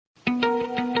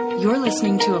You're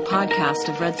listening to a podcast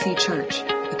of Red Sea Church,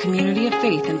 a community of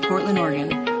faith in Portland, Oregon,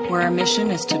 where our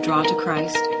mission is to draw to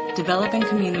Christ, develop in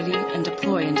community, and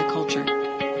deploy into culture.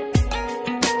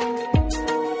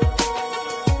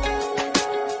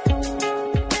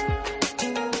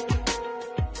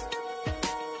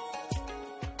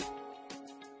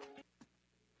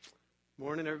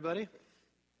 Morning, everybody.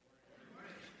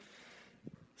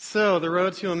 So, The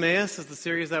Road to Emmaus is the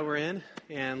series that we're in,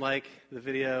 and like the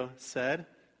video said,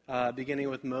 beginning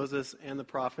with Moses and the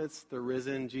prophets, the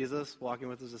risen Jesus walking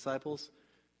with his disciples,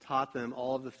 taught them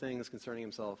all of the things concerning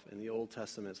himself in the Old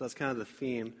Testament. So that's kind of the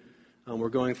theme. We're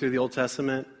going through the Old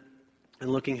Testament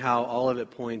and looking how all of it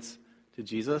points to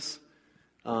Jesus.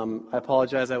 I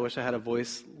apologize, I wish I had a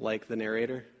voice like the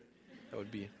narrator. That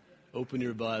would be, open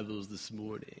your Bibles this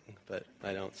morning, but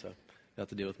I don't, so I have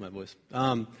to deal with my voice.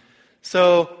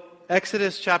 So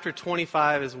Exodus chapter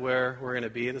 25 is where we're going to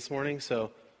be this morning.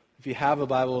 So if you have a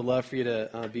Bible, I'd love for you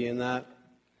to be in that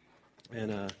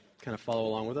and kind of follow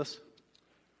along with us.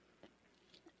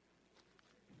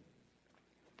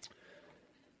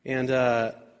 And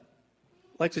I'd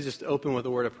like to just open with a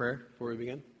word of prayer before we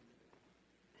begin,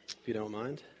 if you don't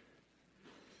mind.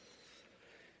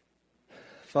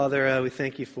 Father, we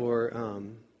thank you for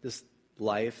this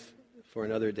life, for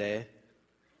another day.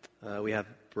 We have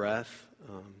breath.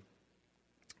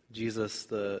 Jesus,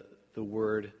 the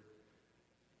word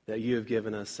that you have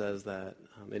given us says that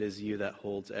it is you that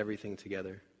holds everything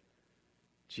together.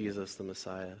 Jesus, the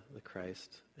Messiah, the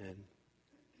Christ. And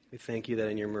we thank you that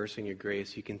in your mercy and your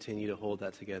grace, you continue to hold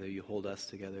that together. You hold us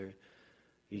together.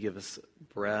 You give us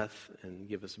breath and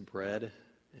give us bread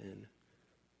and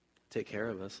take care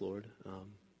of us, Lord,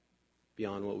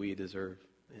 beyond what we deserve.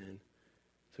 And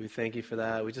so we thank you for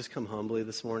that. We just come humbly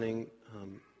this morning.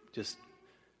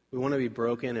 We want to be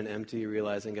broken and empty,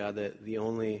 realizing, God, that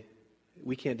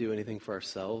we can't do anything for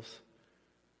ourselves,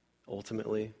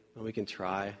 ultimately. We can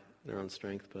try in our own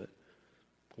strength, but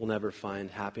we'll never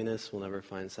find happiness, we'll never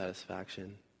find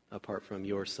satisfaction apart from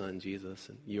your Son, Jesus.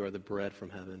 And you are the bread from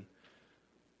heaven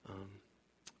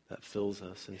that fills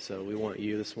us. And so we want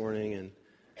you this morning, and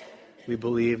we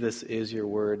believe this is your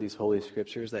word, these holy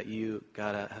scriptures, that you,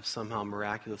 God, have somehow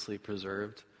miraculously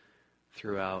preserved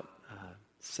throughout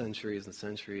centuries and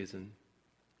centuries and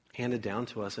handed down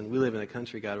to us. And we live in a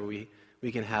country, God, where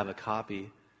we can have a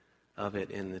copy of it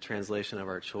in the translation of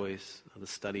our choice, the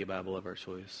study Bible of our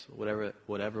choice.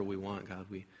 Whatever we want, God,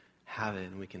 we have it,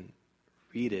 and we can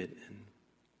read it,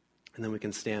 and then we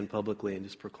can stand publicly and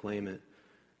just proclaim it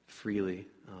freely.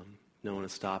 No one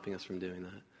is stopping us from doing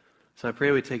that. So I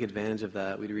pray we take advantage of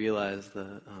that. We'd realize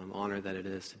the honor that it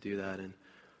is to do that. And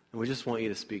we just want you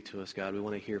to speak to us, God. We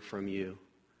want to hear from you.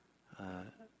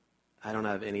 I don't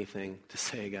have anything to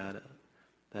say, God,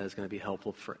 that is going to be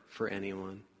helpful for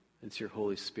anyone. It's your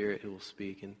Holy Spirit who will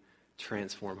speak and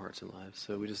transform hearts and lives.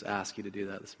 So we just ask you to do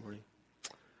that this morning.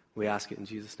 We ask it in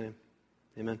Jesus' name.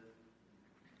 Amen.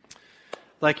 I'd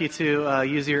like you to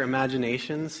use your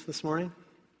imaginations this morning.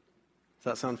 Does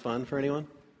that sound fun for anyone?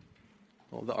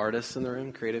 All the artists in the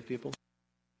room, creative people.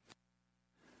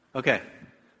 Okay.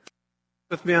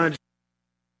 With me on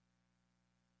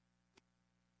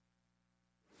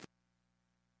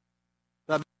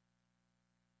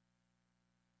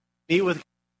meet with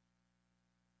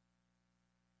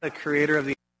the creator of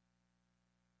the.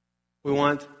 We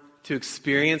want to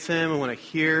experience him. We want to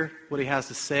hear what he has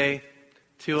to say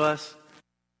to us.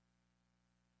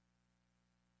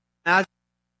 Imagine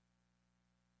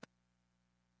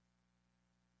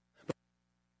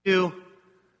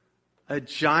a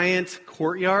giant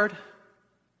courtyard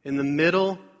in the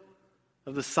middle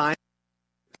of the Sinai,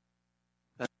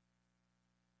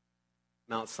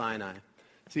 Mount Sinai.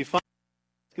 So you find.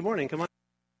 Good morning. Come on.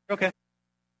 Okay.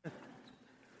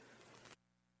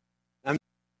 I'm a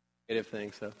creative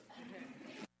thing, so.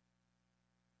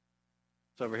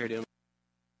 It's over here doing.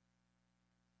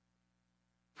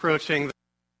 Approaching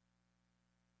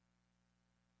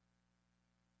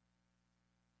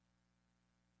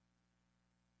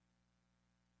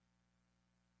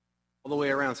all the way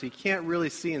around, so you can't really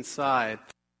see inside.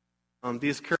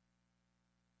 These curtains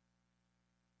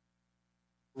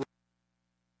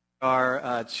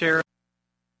are cherubs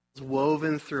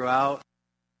woven throughout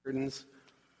curtains.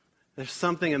 There's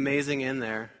something amazing in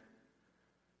there.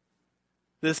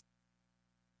 This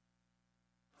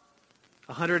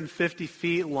 150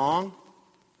 feet long,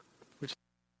 which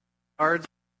yards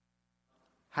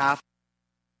half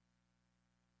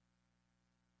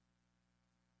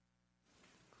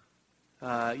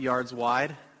yards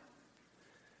wide.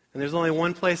 And there's only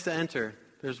one place to enter.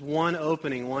 There's one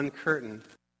opening, one curtain.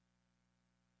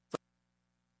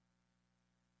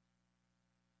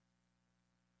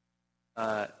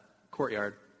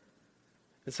 courtyard.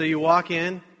 And so you walk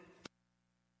in,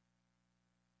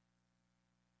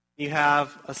 you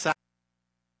have a sacrifice.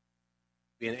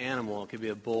 It could be an animal, it could be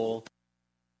a bull,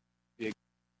 it could be a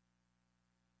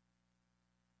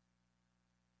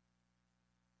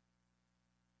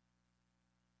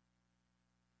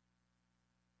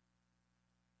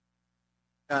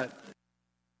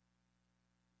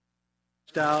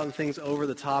got out and things over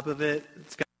the top of it.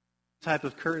 It's got type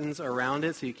of curtains around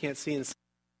it so you can't see inside.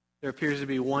 There appears to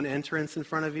be one entrance in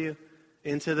front of you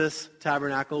into this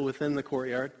tabernacle within the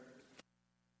courtyard.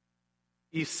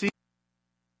 You see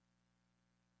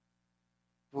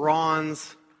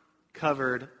bronze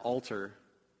covered altar.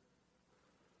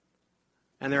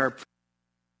 And there are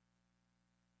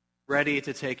ready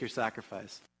to take your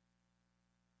sacrifice.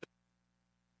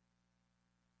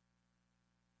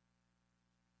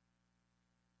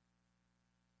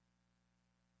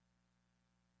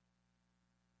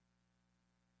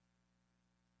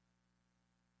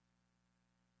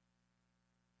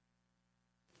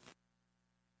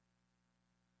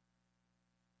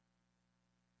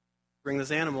 Bring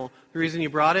this animal. The reason you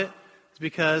brought it is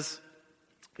because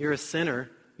you're a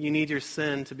sinner. You need your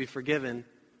sin to be forgiven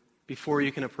before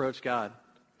you can approach God.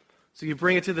 So you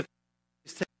bring it to the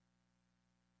priest.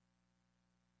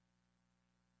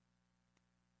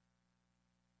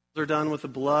 Are done with the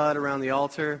blood around the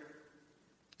altar.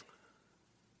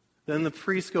 Then the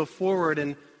priests go forward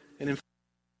and in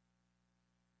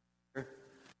the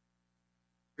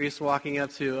priest walking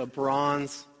up to a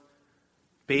bronze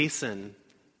basin.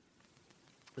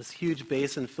 This huge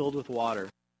basin filled with water.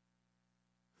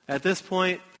 At this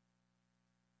point,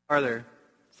 farther.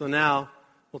 So now,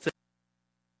 we'll take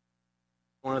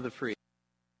one of the priests.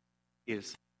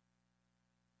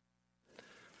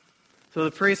 So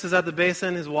the priest is at the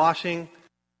basin, is washing.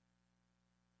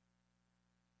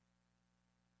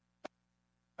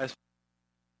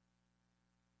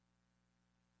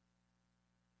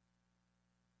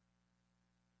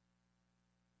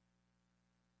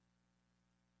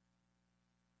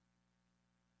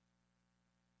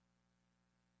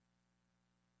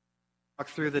 Walk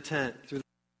through the tent. You're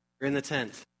in the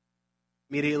tent.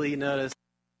 Immediately you notice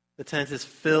the tent is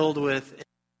filled with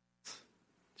incense,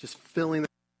 just filling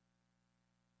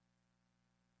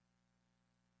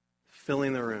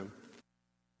the room.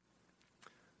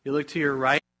 You look to your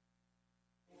right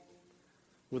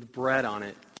with bread on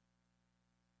it.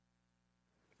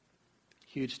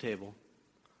 Huge table.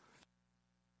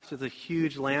 It's a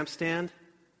huge lampstand.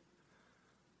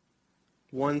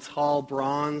 One tall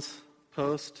bronze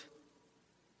post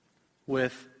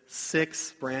with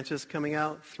 6 branches coming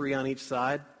out, 3 on each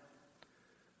side,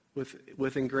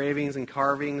 with engravings and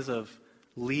carvings of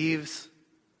leaves,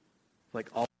 like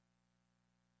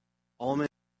almonds,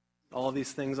 all of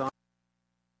these things on.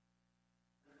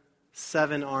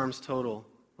 7 arms total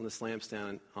on this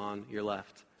lampstand on your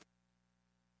left.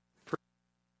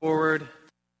 Forward.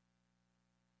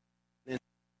 In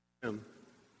the room.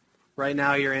 Right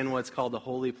now you're in what's called the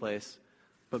holy place.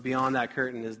 But beyond that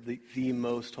curtain is the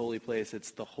most holy place.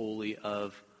 It's the Holy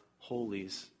of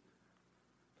Holies.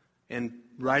 And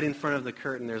right in front of the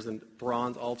curtain, there's a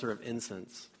bronze altar of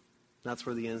incense. That's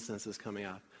where the incense is coming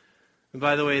out. And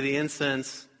by the way, the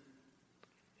incense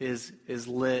is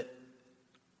lit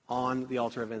on the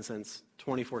altar of incense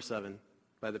 24/7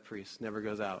 by the priest. Never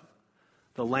goes out.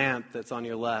 The lamp that's on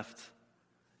your left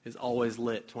is always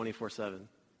lit 24/7.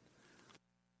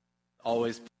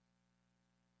 Always.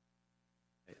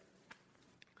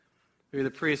 You're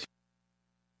the priest.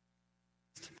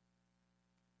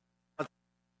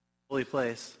 Holy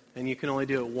place, and you can only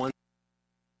do it once.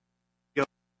 On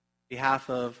behalf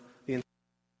of the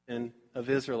of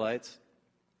Israelites,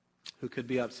 who could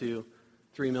be up to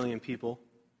 3 million people,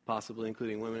 possibly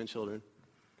including women and children,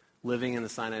 living in the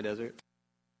Sinai Desert.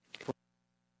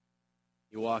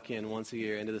 You walk in once a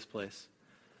year into this place.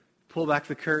 Pull back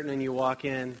the curtain and you walk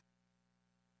in.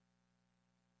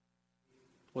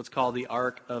 What's called the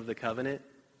Ark of the Covenant.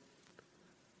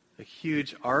 A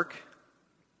huge ark.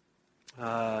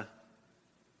 About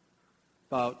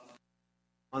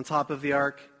on top of the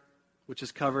ark, which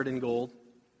is covered in gold.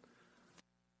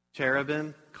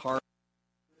 Cherubim carved,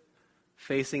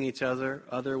 facing each other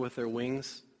with their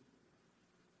wings,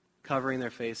 covering their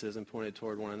faces and pointed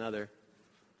toward one another.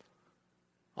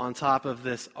 On top of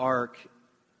this ark,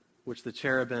 which the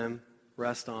cherubim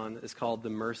rest on, is called the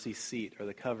mercy seat, or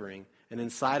the covering. And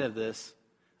inside of this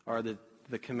are the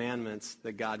commandments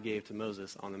that God gave to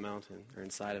Moses on the mountain, or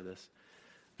inside of this.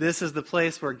 This is the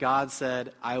place where God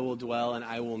said, I will dwell and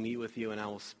I will meet with you and I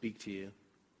will speak to you.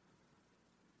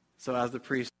 So as the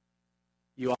priest,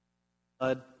 you offer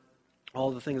blood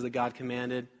all the things that God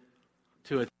commanded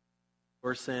to atone for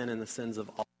your sin and the sins of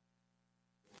all.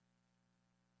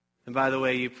 And by the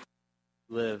way, you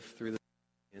live through the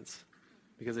obedience,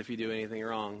 because if you do anything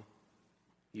wrong,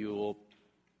 you will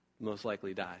most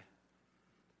likely die.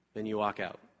 Then you walk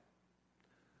out.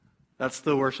 That's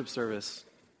the worship service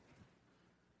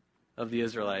of the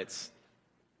Israelites.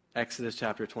 Exodus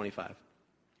chapter 25. A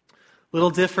little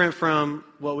different from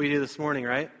what we do this morning,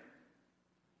 right?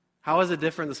 How is it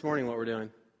different this morning, what we're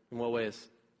doing? In what ways?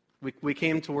 We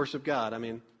came to worship God. I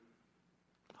mean,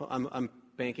 I'm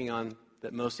banking on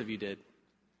that most of you did,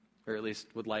 or at least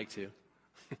would like to.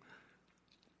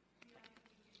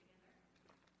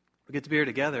 We get to be here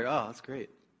together. Oh, that's great.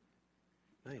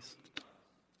 Nice.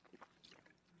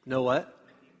 No what?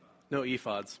 No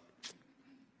ephods.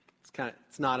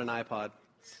 It's not an iPod.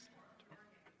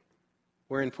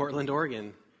 We're in Portland,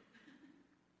 Oregon.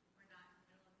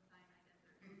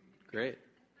 Great.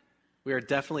 We are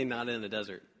definitely not in a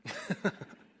desert.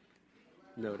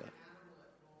 No doubt.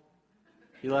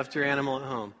 You left your animal at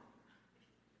home.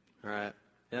 All right.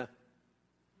 Yeah.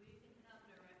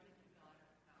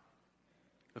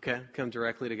 Okay. Come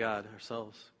directly to God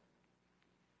ourselves.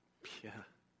 Yeah.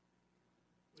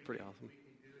 It's pretty awesome.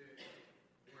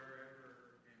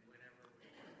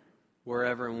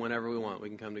 Wherever and whenever we want, we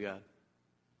can come to God.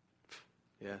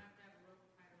 Yeah.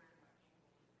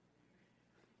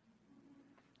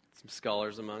 Some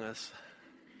scholars among us.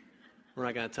 We're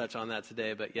not going to touch on that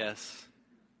today, but yes.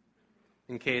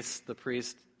 In case the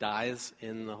priest dies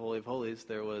in the Holy of Holies,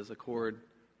 there was a cord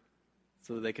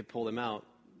so that they could pull them out.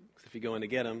 Because if you go in to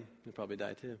get them, you'll probably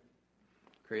die too.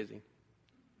 Crazy.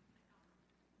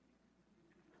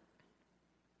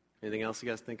 Anything else you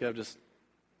guys think of just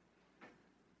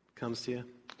comes to you?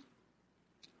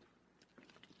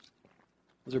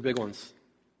 Those are big ones.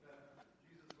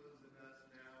 Jesus lives in us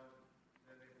now,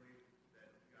 and they believe that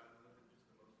God lives in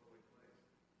just the most holy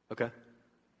place. Okay.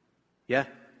 Yeah.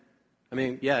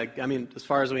 I mean, as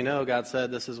far as we know, God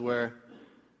said, this is where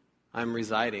I'm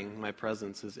residing. My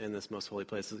presence is in this most holy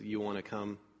place. You want to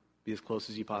come be as close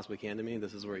as you possibly can to me?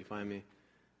 This is where you find me.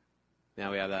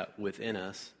 Now we have that within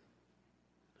us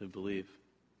who believe.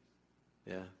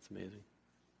 Yeah, it's amazing.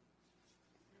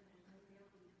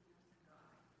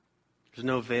 There's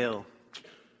no veil,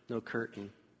 no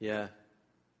curtain. Yeah.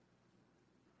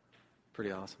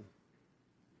 Pretty awesome.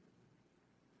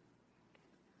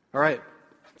 All right.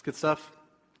 It's good stuff.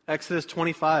 Exodus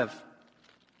 25.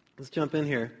 Let's jump in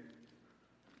here.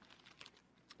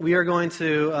 We are going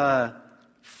to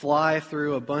fly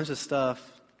through a bunch of stuff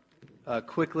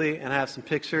quickly and have some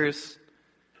pictures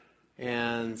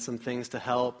and some things to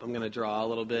help. I'm going to draw a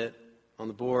little bit on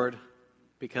the board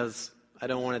because I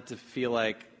don't want it to feel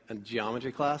like a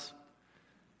geometry class,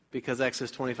 because Exodus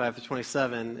 25 to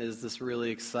 27 is this really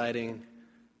exciting,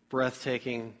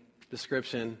 breathtaking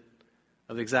description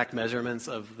of the exact measurements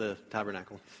of the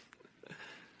tabernacle.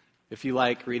 If you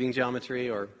like reading geometry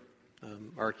or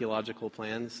archaeological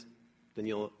plans, then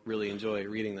you'll really enjoy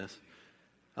reading this.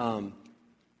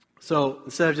 So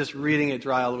instead of just reading it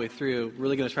dry all the way through, we're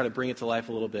really going to try to bring it to life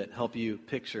a little bit, help you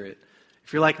picture it.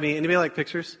 If you're like me, anybody like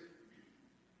pictures?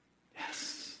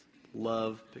 Yes.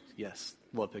 Love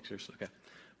pictures. Okay.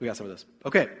 We got some of this.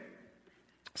 Okay.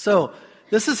 So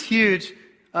this is huge.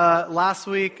 Last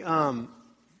week,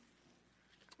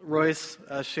 Royce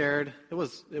shared. It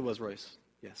was Royce.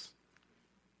 Yes.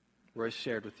 Royce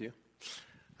shared with you.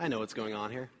 I know what's going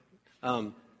on here.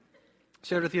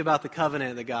 Shared with you about the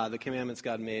covenant that the commandments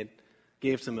God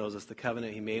gave to Moses, the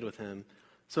covenant he made with him.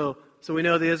 So we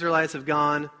know the Israelites have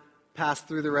passed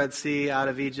through the Red Sea, out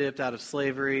of Egypt, out of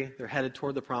slavery. They're headed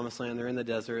toward the Promised Land. They're in the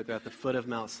desert. They're at the foot of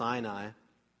Mount Sinai,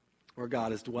 where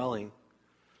God is dwelling.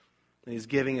 And he's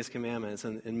giving his commandments.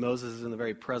 And Moses is in the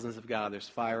very presence of God. There's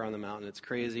fire on the mountain. It's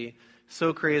crazy.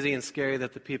 So crazy and scary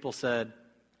that the people said,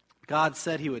 God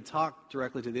said he would talk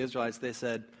directly to the Israelites. They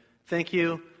said, thank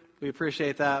you. We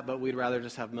appreciate that, but we'd rather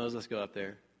just have Moses go up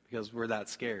there because we're that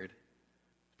scared.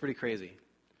 Pretty crazy.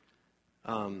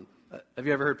 Have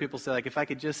you ever heard people say, like, if I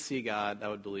could just see God, I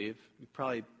would believe?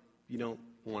 You don't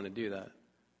want to do that.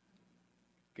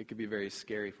 It could be very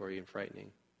scary for you and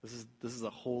frightening. This is a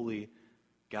holy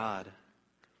God.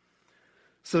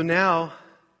 So now,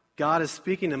 God is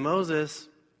speaking to Moses.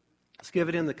 He's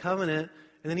giving him the covenant,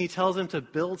 and then he tells him to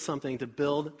build something, to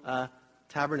build a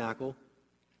tabernacle.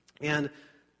 And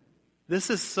this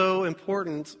is so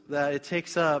important that it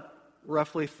takes up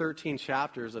roughly 13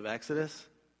 chapters of Exodus.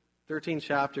 13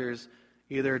 chapters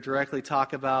either directly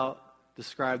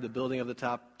describe the building of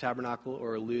the tabernacle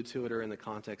or allude to it or in the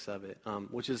context of it,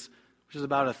 which is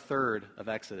about a third of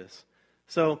Exodus.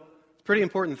 So it's a pretty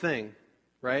important thing.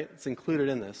 right? It's included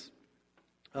in this,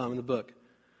 in the book.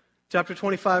 Chapter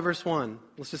 25, verse 1.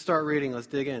 Let's just start reading. Let's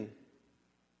dig in.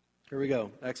 Here we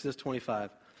go. Exodus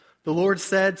 25. The Lord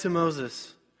said to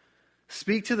Moses,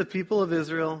 "Speak to the people of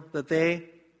Israel that they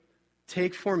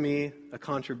take for me a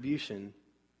contribution."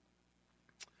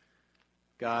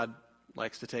 God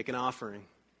likes to take an offering.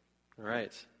 All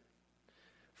right.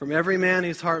 "From every man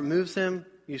whose heart moves him,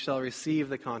 you shall receive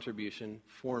the contribution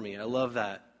for me." I love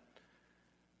that.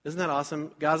 Isn't that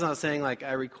awesome? God's not saying, like,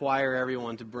 I require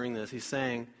everyone to bring this. He's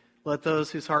saying, let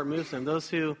those whose heart moves them, those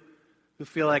who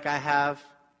feel like I have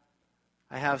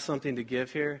something to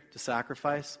give here, to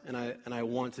sacrifice, and I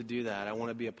want to do that. I want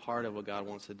to be a part of what God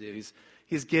wants to do.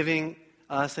 He's giving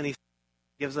us, and He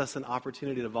gives us an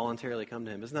opportunity to voluntarily come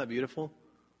to Him. Isn't that beautiful?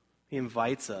 He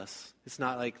invites us. It's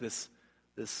not like this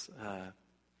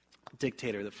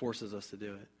dictator that forces us to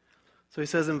do it. So He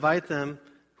says, invite them,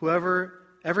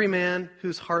 every man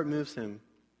whose heart moves him,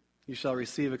 you shall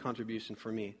receive a contribution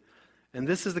for me. And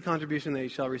this is the contribution that you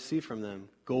shall receive from them: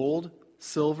 gold,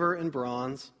 silver, and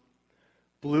bronze,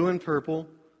 blue and purple,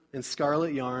 and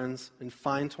scarlet yarns, and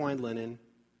fine twined linen,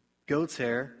 goat's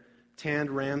hair,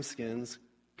 tanned ram skins,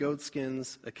 goat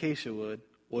skins, acacia wood,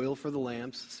 oil for the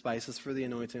lamps, spices for the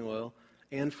anointing oil,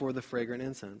 and for the fragrant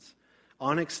incense,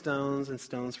 onyx stones and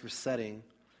stones for setting,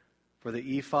 for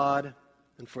the ephod,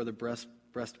 and for the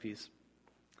breastpiece.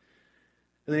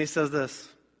 And then he says this,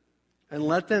 "And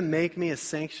let them make me a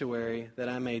sanctuary that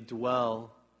I may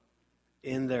dwell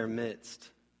in their midst,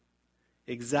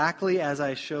 exactly as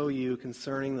I show you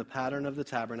concerning the pattern of the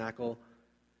tabernacle,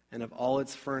 and of all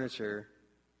its furniture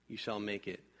you shall make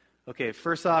it." Okay,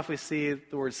 first off, we see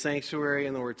the word sanctuary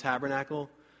and the word tabernacle.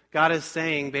 God is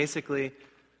saying, basically,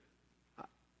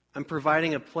 I'm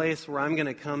providing a place where I'm going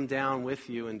to come down with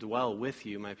you and dwell with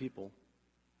you, my people.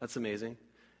 That's amazing.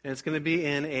 And it's going to be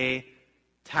in a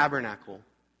tabernacle.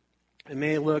 It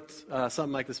may look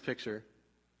something like this picture.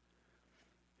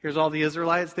 Here's all the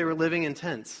Israelites. They were living in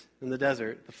tents in the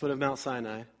desert, at the foot of Mount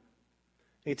Sinai.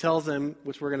 He tells them,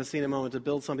 which we're going to see in a moment, to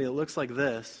build something that looks like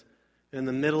this. In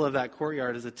the middle of that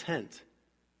courtyard is a tent.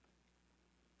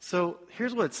 So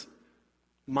here's what's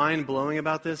mind-blowing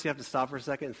about this. You have to stop for a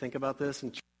second and think about this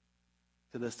and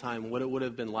to this time, what it would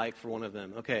have been like for one of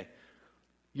them. Okay,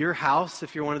 your house,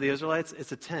 if you're one of the Israelites,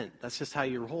 it's a tent. That's just how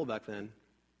you roll back then,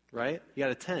 right? You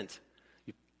got a tent.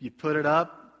 You put it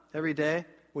up every day.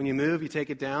 When you move, you take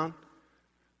it down.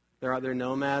 They're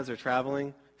nomads. They're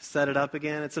traveling. Set it up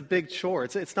again. It's a big chore.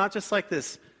 It's not just like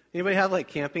this. Anybody have like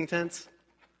camping tents?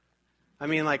 I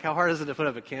mean, like, how hard is it to put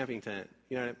up a camping tent?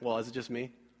 You know, well, is it just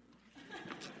me?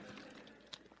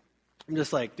 I'm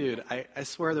just like, dude, I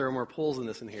swear there are more poles than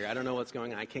this in here. I don't know what's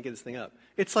going on. I can't get this thing up.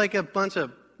 It's like a bunch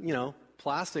of,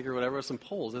 plastic or whatever with some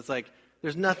poles. It's like,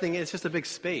 there's nothing. It's just a big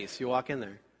space. You walk in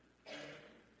there.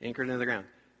 Anchored into the ground.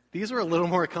 These were a little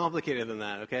more complicated than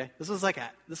that, okay? This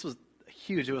was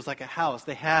huge. It was like a house.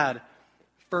 They had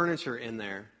furniture in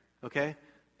there, okay?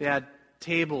 They had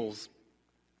tables,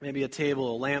 maybe a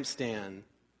table, a lampstand,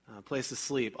 a place to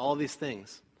sleep. All these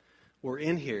things were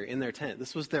in here, in their tent.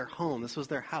 This was their home. This was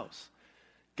their house.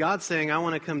 God's saying, I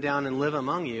want to come down and live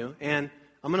among you, and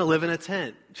I'm going to live in a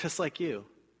tent, just like you.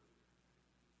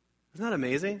 Isn't that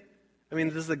amazing? I mean,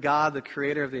 this is the God, the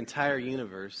creator of the entire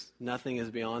universe. Nothing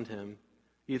is beyond him.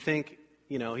 You'd think,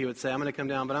 he would say, I'm going to come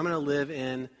down, but I'm going to live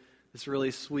in this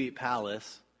really sweet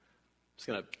palace. I'm just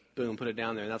going to, boom, put it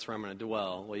down there, and that's where I'm going to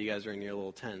dwell while you guys are in your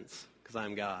little tents, because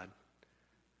I'm God.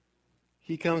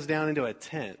 He comes down into a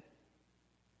tent.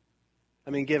 I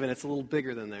mean, given it's a little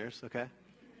bigger than theirs, okay?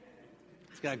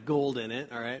 It's got gold in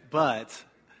it, all right? But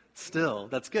still,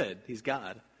 that's good. He's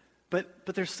God. But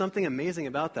there's something amazing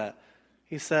about that.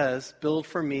 He says, build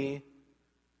for me,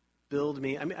 build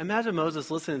me. I mean, imagine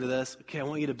Moses listening to this. Okay, I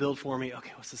want you to build for me.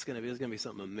 Okay, what's this going to be? It's going to be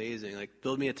something amazing. Like,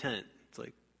 build me a tent. It's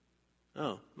like,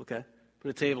 oh, okay.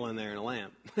 Put a table in there and a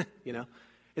lamp,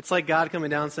 It's like God coming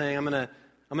down saying, I'm going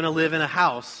to live in a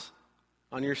house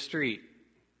on your street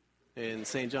in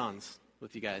St. John's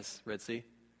with you guys, Red Sea.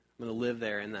 I'm going to live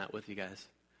there in that with you guys.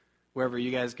 Wherever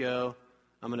you guys go,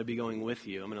 I'm going to be going with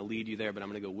you. I'm going to lead you there, but I'm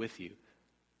going to go with you.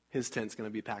 His tent's going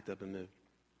to be packed up and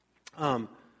moved.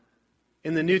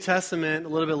 In the New Testament, a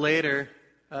little bit later,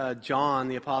 John,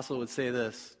 the apostle, would say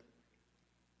this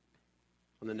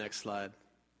on the next slide.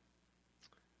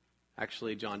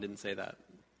 Actually, John didn't say that.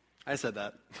 I said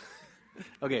that.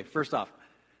 Okay, first off,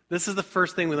 this is the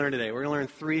first thing we learned today. We're going to learn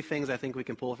 3 things I think we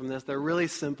can pull from this. They're really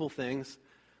simple things.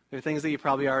 They're things that you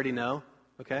probably already know,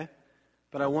 okay?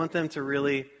 But I want them to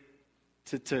really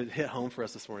to hit home for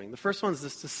us this morning. The first one is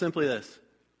just simply this.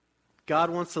 God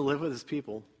wants to live with his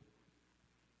people.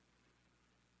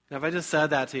 Now, if I just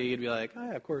said that to you, you'd be like, oh,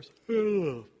 yeah, of course.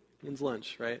 When's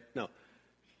lunch, right? No.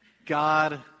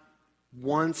 God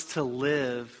wants to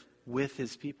live with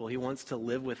his people. He wants to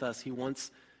live with us. He wants,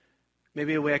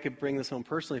 maybe a way I could bring this home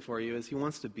personally for you is he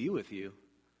wants to be with you.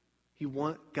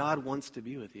 God wants to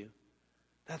be with you.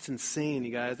 That's insane,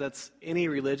 you guys. That's any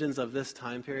religions of this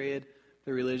time period,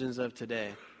 the religions of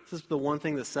today. This is the one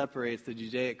thing that separates the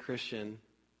Judaic Christian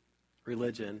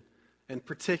religion, and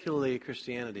particularly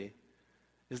Christianity,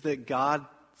 is that God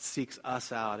seeks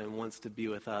us out and wants to be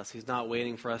with us. He's not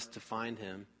waiting for us to find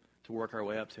him, to work our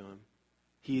way up to him.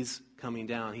 He's coming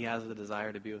down. He has the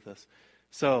desire to be with us.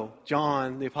 So,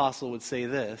 John, the apostle, would say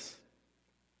this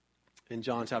in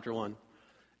John chapter 1.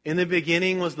 In the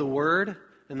beginning was the Word,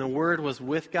 and the Word was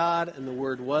with God, and the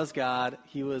Word was God.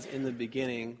 He was in the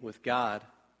beginning with God.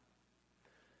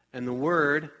 And the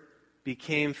Word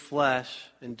became flesh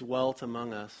and dwelt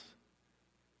among us.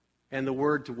 And the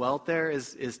word dwelt there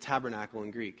is tabernacle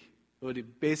in Greek. What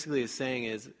it basically is saying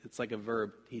is, it's like a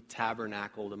verb. He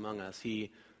tabernacled among us. He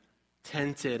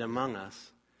tented among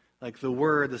us. Like the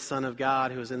Word, the Son of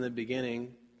God, who was in the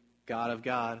beginning, God of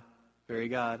God, very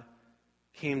God,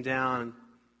 came down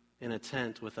in a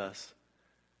tent with us.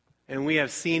 And we have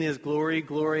seen his glory,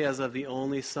 glory as of the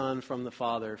only Son from the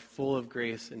Father, full of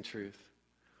grace and truth.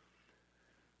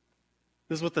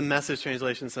 This is what the Message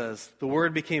translation says. The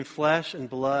Word became flesh and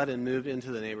blood and moved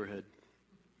into the neighborhood.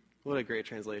 What a great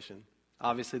translation.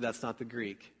 Obviously, that's not the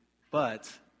Greek, but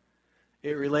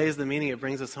it relays the meaning. It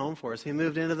brings us home for us. He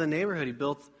moved into the neighborhood.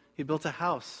 He built a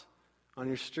house on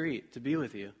your street to be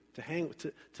with you,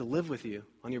 to live with you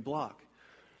on your block.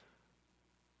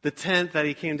 The tent that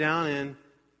he came down in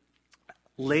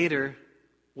later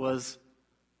was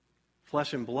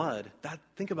flesh and blood.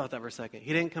 Think about that for a second.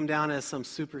 He didn't come down as some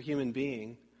superhuman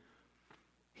being.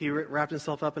 He wrapped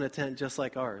himself up in a tent just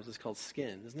like ours. It's called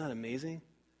skin. Isn't that amazing?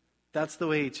 That's the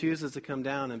way he chooses to come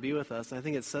down and be with us. And I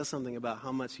think it says something about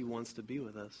how much he wants to be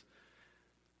with us.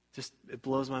 Just, it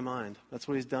blows my mind. That's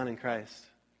what he's done in Christ.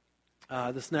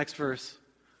 This next verse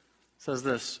says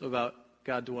this about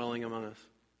God dwelling among us.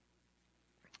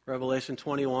 Revelation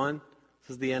 21,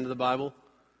 this is the end of the Bible.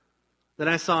 Then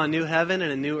I saw a new heaven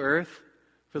and a new earth,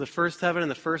 for the first heaven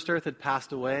and the first earth had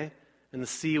passed away, and the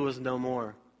sea was no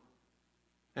more.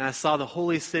 And I saw the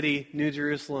holy city, New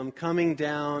Jerusalem, coming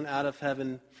down out of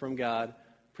heaven from God,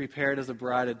 prepared as a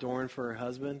bride adorned for her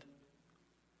husband.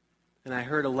 And I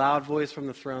heard a loud voice from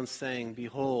the throne saying,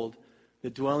 Behold,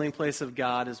 the dwelling place of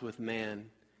God is with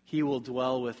man. He will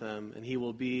dwell with them, and they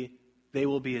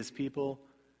will be his people,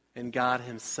 and God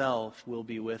himself will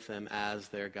be with them as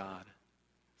their God.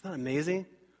 Isn't that amazing?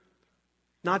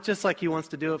 Not just like he wants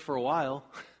to do it for a while,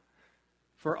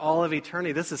 for all of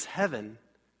eternity. This is heaven.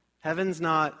 Heaven's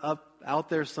not out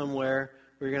there somewhere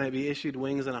where you're going to be issued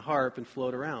wings and a harp and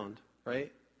float around,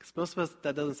 right? Because most of us,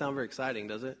 that doesn't sound very exciting,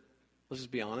 does it? Let's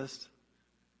just be honest.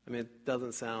 I mean, it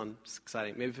doesn't sound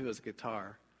exciting. Maybe if it was a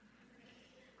guitar,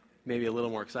 maybe a little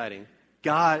more exciting.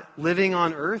 God living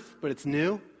on earth, but it's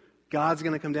new. God's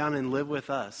going to come down and live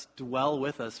with us, dwell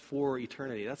with us for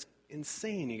eternity. That's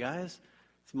insane, you guys.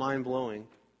 It's mind-blowing.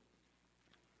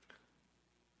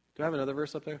 Do I have another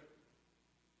verse up there?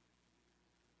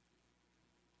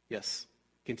 Yes.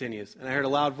 Continues. And I heard a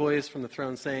loud voice from the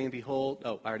throne saying, Behold...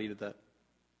 Oh, I already did that.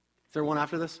 Is there one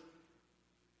after this?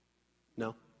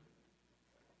 No?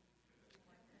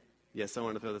 Yes, I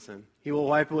want to throw this in. He will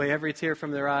wipe away every tear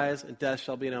from their eyes, and death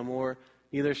shall be no more.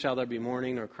 Neither shall there be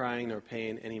mourning, nor crying, nor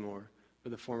pain anymore, for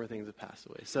the former things have passed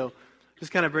away. So,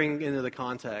 just kind of bring into the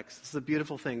context. This is a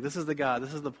beautiful thing. This is the God.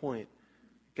 This is the point.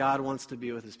 God wants to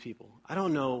be with his people. I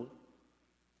don't know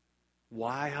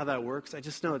how that works. I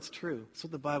just know it's true. That's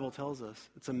what the Bible tells us.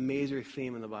 It's a major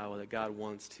theme in the Bible that God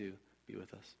wants to be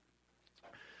with us.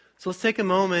 So let's take a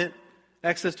moment,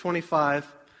 Exodus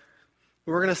 25.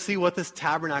 We're going to see what this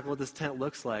tabernacle, what this tent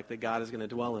looks like that God is going to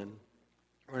dwell in.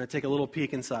 We're going to take a little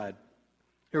peek inside.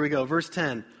 Here we go, verse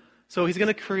 10. So he's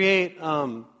going to create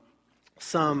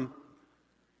some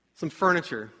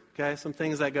furniture, okay? Some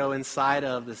things that go inside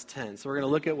of this tent. So we're going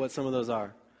to look at what some of those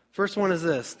are. First one is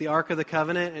this, the Ark of the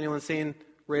Covenant. Anyone seen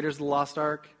Raiders of the Lost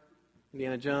Ark?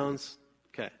 Indiana Jones?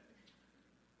 Okay.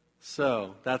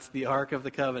 So, that's the Ark of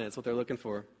the Covenant. That's what they're looking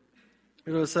for.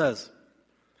 Here's what it says.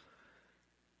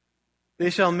 They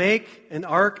shall make an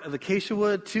ark of acacia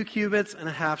wood, 2 cubits and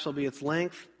a half shall be its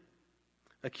length,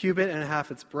 1 cubit and a half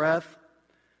its breadth, 1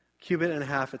 cubit and a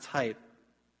half its height.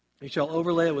 You shall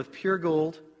overlay it with pure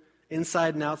gold.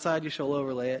 Inside and outside you shall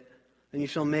overlay it. And you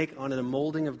shall make on it a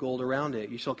molding of gold around it.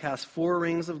 You shall cast 4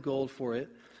 rings of gold for it.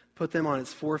 Put them on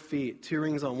its 4 feet, 2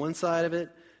 rings on one side of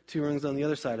it, 2 rings on the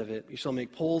other side of it. You shall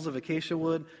make poles of acacia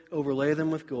wood, overlay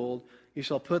them with gold. You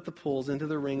shall put the poles into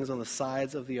the rings on the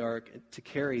sides of the ark to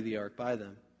carry the ark by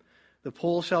them. The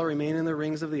poles shall remain in the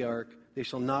rings of the ark. They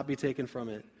shall not be taken from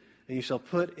it. And you shall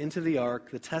put into the ark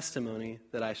the testimony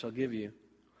that I shall give you.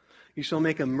 You shall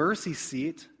make a mercy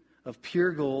seat of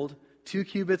pure gold. 2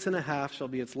 cubits and a half shall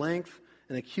be its length,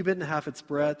 and 1 cubit and a half its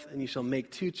breadth. And you shall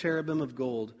make 2 cherubim of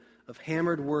gold. Of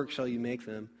hammered work shall you make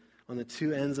them on the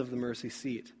 2 ends of the mercy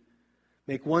seat.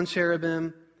 Make 1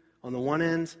 cherubim on the one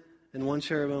end, and 1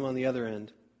 cherubim on the other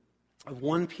end. Of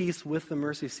one piece with the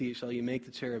mercy seat shall you make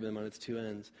the cherubim on its 2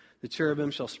 ends. The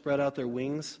cherubim shall spread out their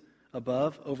wings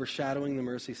above, overshadowing the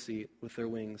mercy seat with their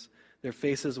wings. Their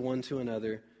faces one to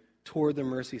another. Toward the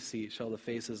mercy seat shall the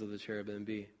faces of the cherubim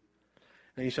be.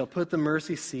 And you shall put the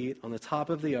mercy seat on the top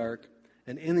of the ark,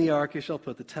 and in the ark you shall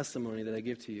put the testimony that I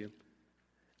give to you.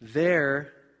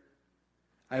 There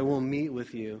I will meet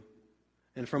with you,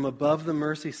 and from above the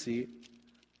mercy seat,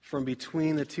 from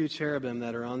between the 2 cherubim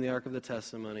that are on the ark of the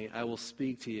testimony, I will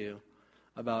speak to you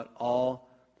about all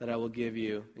that I will give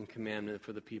you in commandment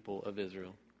for the people of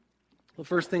Israel. The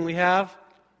first thing we have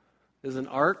is an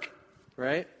ark,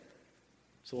 right?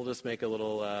 So we'll just make a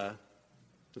little,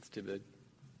 that's too big.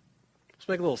 Let's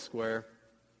make a little square,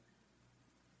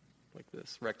 like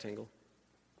this, rectangle.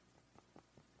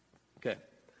 Okay,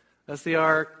 that's the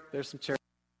ark. There's some cherubim.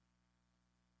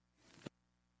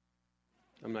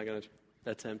 I'm not going to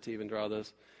attempt to even draw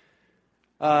those.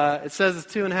 It says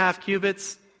it's 2.5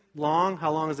 cubits long.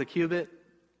 How long is a cubit?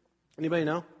 Anybody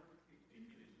know?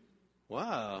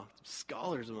 Wow,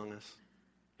 scholars among us.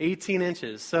 18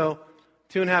 inches. So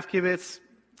 2.5 cubits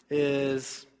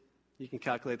is, you can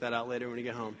calculate that out later when you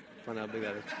get home. Find out how big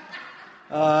that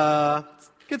is.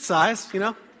 Good size, you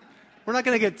know. We're not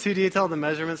going to get too detailed in the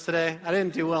measurements today. I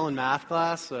didn't do well in math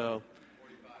class, so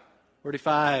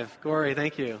 45. Corey,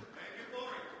 thank you.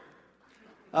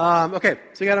 Okay,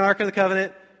 so you got an Ark of the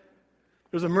Covenant.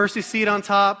 There's a mercy seat on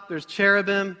top. There's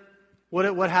cherubim.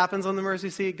 What happens on the mercy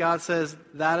seat? God says,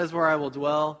 that is where I will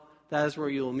dwell. That is where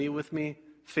you will meet with me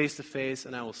face to face,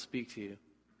 and I will speak to you.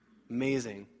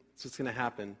 Amazing. That's what's going to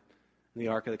happen in the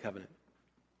Ark of the Covenant.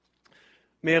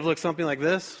 May have looked something like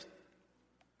this.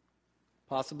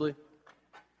 Possibly.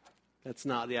 That's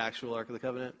not the actual Ark of the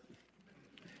Covenant.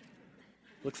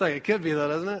 Looks like it could be, though,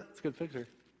 doesn't it? It's a good picture.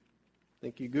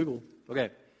 Thank you, Google. Okay.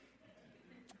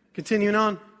 Continuing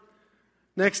on.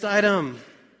 Next item.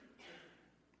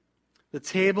 The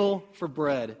table for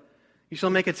bread. You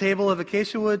shall make a table of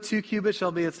acacia wood. 2 cubits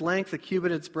shall be its length, 1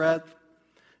 cubit its breadth,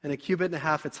 and 1.5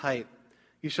 cubits its height.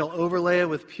 You shall overlay it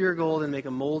with pure gold and make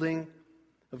a molding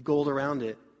of gold around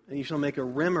it. And you shall make a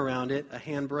rim around it, a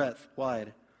handbreadth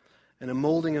wide, and a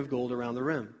molding of gold around the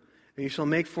rim. And you shall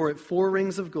make for it 4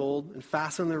 rings of gold, and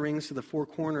fasten the rings to the 4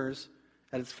 corners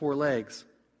at its 4 legs.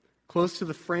 Close to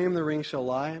the frame the rings shall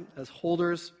lie, as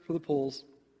holders for the poles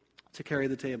to carry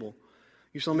the table.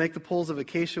 You shall make the poles of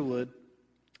acacia wood,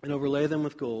 and overlay them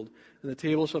with gold, and the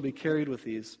table shall be carried with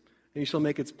these. And you shall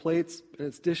make its plates and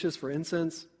its dishes for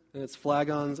incense, and its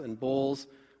flagons and bowls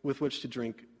with which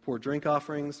to pour drink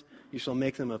offerings. You shall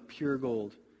make them of pure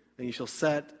gold, and you shall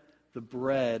set the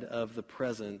bread of the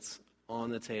presence on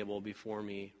the table before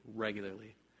me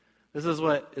regularly. This is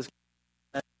what is.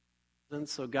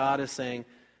 So God is saying,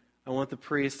 I want the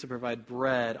priest to provide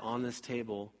bread on this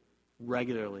table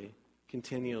regularly,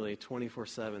 continually,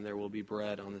 24/7. There will be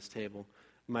bread on this table.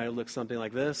 It might look something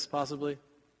like this, possibly.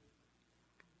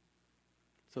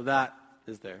 So that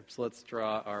is there. So let's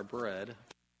draw our bread.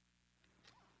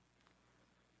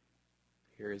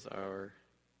 Here is our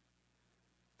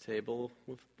table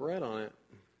with bread on it.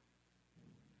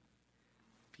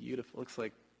 Beautiful. Looks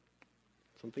like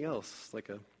something else, like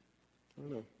a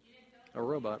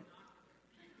robot.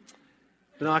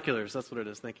 Binoculars, that's what it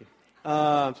is. Thank you.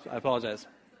 I apologize.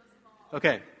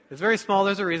 Okay, it's very small.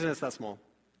 There's a reason it's that small.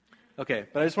 Okay,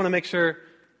 but I just want to make sure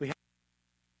we have.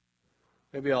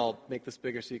 Maybe I'll make this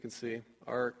bigger so you can see.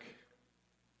 Ark,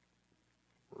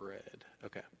 bread.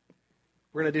 Okay.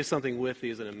 We're going to do something with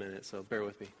these in a minute, so bear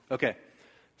with me. Okay,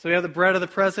 so we have the bread of the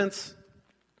presence.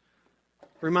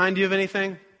 Remind you of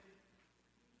anything?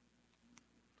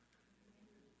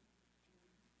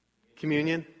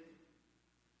 Communion.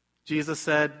 Jesus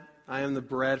said, I am the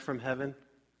bread from heaven.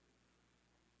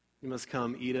 You must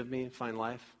come eat of me and find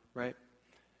life, right?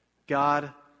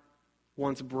 God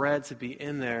wants bread to be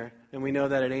in there, and we know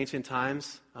that in ancient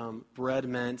times, bread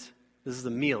meant, this is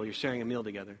a meal, you're sharing a meal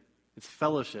together. It's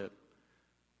fellowship.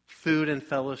 Food and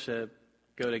fellowship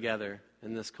go together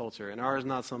in this culture. And ours,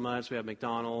 not so much. We have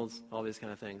McDonald's, all these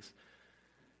kind of things.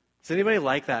 Does anybody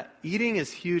like that? Eating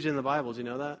is huge in the Bible. Do you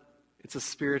know that? It's a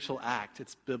spiritual act.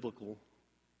 It's biblical.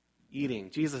 Eating.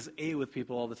 Jesus ate with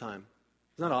people all the time.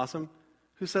 Isn't that awesome?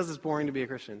 Who says it's boring to be a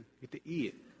Christian? You get to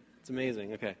eat. It's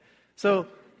amazing. Okay. So,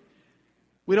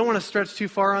 we don't want to stretch too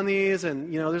far on these,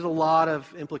 and, there's a lot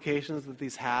of implications that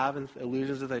these have and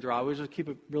illusions that they draw. We just keep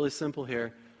it really simple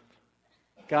here.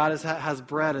 God has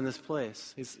bread in this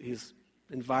place. He's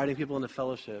inviting people into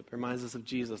fellowship. Reminds us of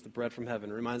Jesus, the bread from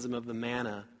heaven. Reminds them of the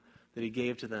manna that he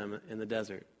gave to them in the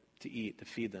desert to eat, to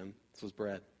feed them. This was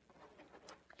bread.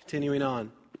 Continuing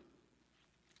on.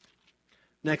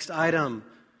 Next item,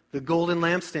 the golden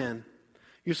lampstand.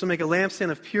 You shall make a lampstand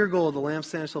of pure gold. The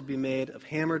lampstand shall be made of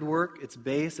hammered work. Its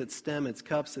base, its stem, its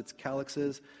cups, its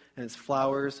calyxes, and its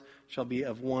flowers shall be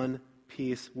of one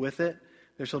piece with it.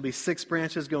 There shall be 6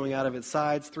 branches going out of its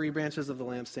sides, 3 branches of the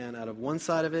lampstand out of one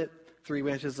side of it, 3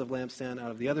 branches of lampstand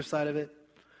out of the other side of it,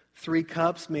 3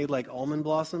 cups made like almond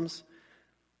blossoms,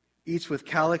 each with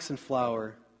calyx and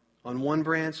flower on one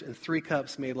branch, and 3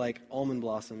 cups made like almond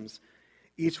blossoms,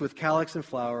 each with calyx and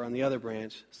flower on the other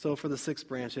branch. So for the 6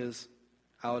 branches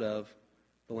out of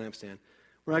the lampstand.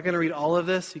 We're not going to read all of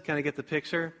this. You kind of get the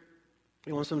picture.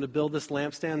 He wants them to build this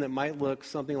lampstand that might look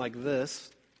something like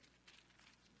this.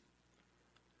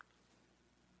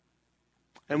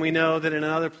 And we know that in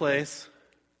another place,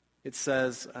 it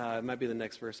says, it might be the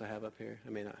next verse I have up here. I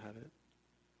may not have it.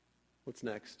 What's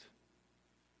next?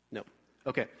 No.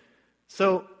 Okay.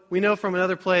 So we know from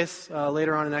another place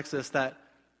later on in Exodus that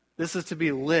this is to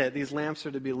be lit. These lamps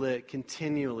are to be lit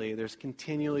continually. There's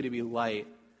continually to be light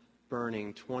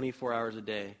burning 24 hours a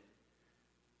day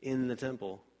in the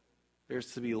temple.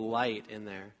 There's to be light in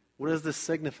there. What does this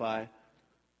signify?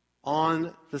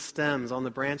 On the stems, on the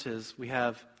branches, we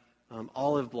have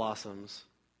olive blossoms,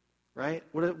 right?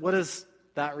 What does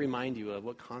that remind you of?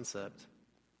 What concept?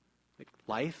 Like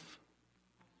life?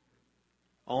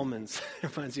 Almonds.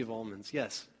 It reminds you of almonds.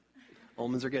 Yes.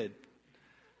 Almonds are good.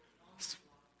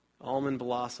 Almond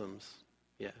blossoms.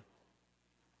 Yeah.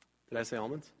 Did I say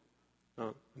almonds?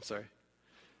 Oh, I'm sorry.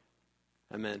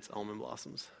 I meant almond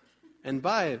blossoms. And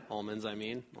by almonds, I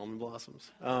mean almond blossoms.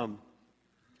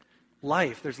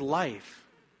 Life. There's life.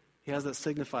 He has that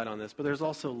signified on this. But there's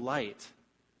also light.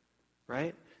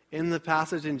 Right? In the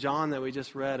passage in John that we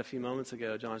just read a few moments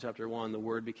ago, John chapter 1, the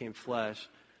Word became flesh.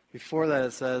 Before that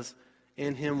it says,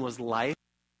 in him was life.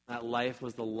 That life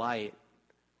was the light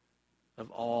of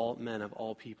all men, of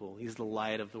all people. He's the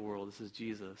light of the world. This is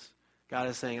Jesus. God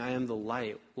is saying, I am the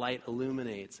light. Light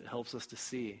illuminates. It helps us to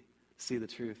see the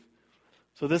truth.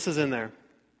 So this is in there.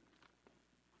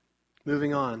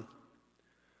 Moving on.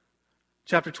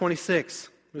 Chapter 26.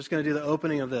 We're just going to do the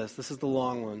opening of this. This is the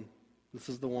long one. This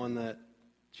is the one that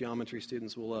geometry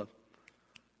students will love.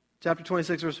 Chapter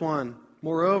 26, verse 1.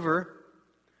 Moreover,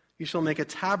 you shall make a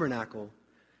tabernacle,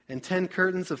 and 10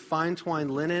 curtains of fine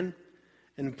twined linen,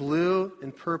 and blue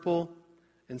and purple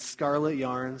and scarlet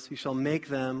yarns. You shall make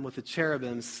them with the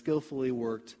cherubims skillfully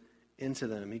worked into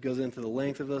them. He goes into the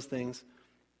length of those things.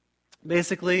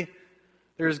 Basically,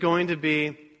 there's going to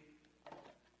be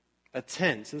a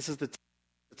tent. This is the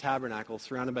tabernacle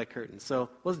surrounded by curtains. So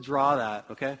let's draw that,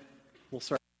 okay? We'll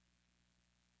start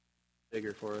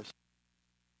bigger for us.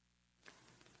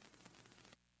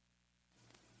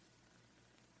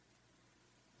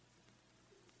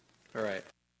 All right.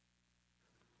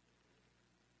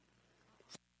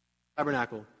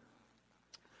 Tabernacle.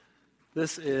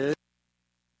 This is,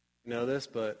 you know this,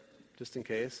 but just in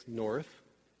case, north,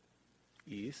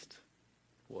 east,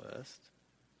 west,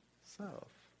 south.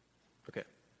 Okay.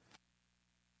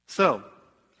 So,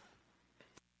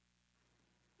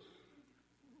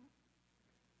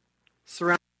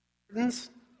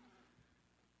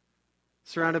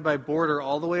 surrounded by border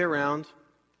all the way around.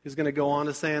 He's going to go on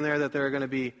to say in there that there are going to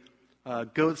be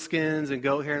goat skins and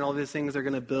goat hair and all these things. They're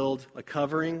going to build a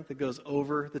covering that goes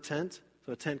over the tent.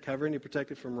 So a tent covering, you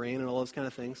protect it from rain and all those kind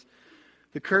of things.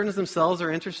 The curtains themselves are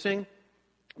interesting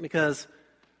because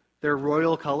they're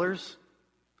royal colors.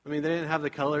 I mean, they didn't have the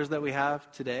colors that we have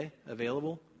today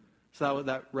available. So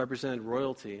that represented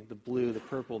royalty, the blue, the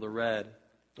purple, the red,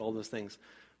 all those things.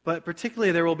 But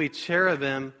particularly there will be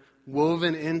cherubim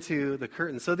woven into the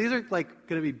curtains. So these are like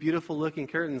going to be beautiful looking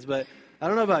curtains, but I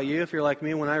don't know about you, if you're like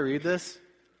me, when I read this,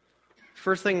 the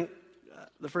first thing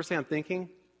I'm thinking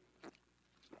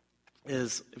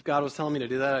is if God was telling me to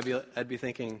do that, I'd be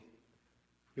thinking,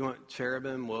 you want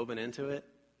cherubim woven into it?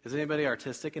 Is anybody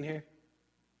artistic in here?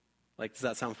 Like, does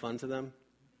that sound fun to them?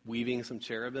 Weaving some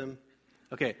cherubim?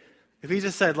 Okay, if he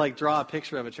just said, like, draw a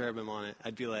picture of a cherubim on it,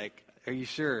 I'd be like, are you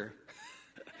sure?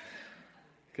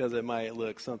 Because it might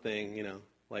look something,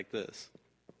 like this.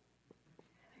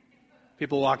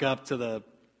 People walk up to the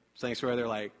sanctuary, they're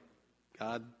like,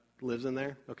 God, lives in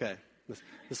there? Okay.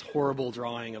 This horrible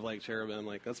drawing of like cherubim.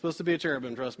 Like, that's supposed to be a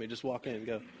cherubim, trust me. Just walk in and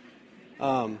go.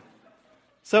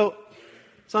 So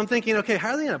I'm thinking, okay,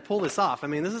 how are they going to pull this off? I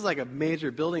mean, this is like a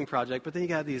major building project, but then you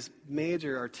got these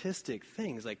major artistic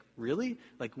things. Like, really?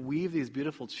 Like, weave these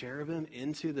beautiful cherubim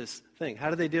into this thing. How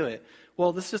do they do it?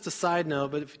 Well, this is just a side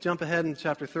note, but if you jump ahead in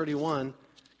chapter 31,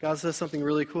 God says something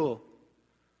really cool.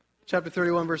 Chapter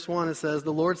 31, verse 1, it says,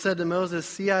 "The Lord said to Moses,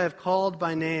 see, I have called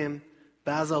by name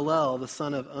Bezalel, the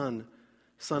son of Un,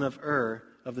 son of Ur,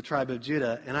 of the tribe of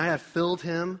Judah, and I have filled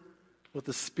him with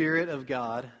the Spirit of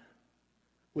God,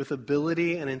 with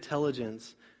ability and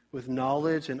intelligence, with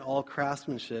knowledge and all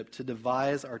craftsmanship, to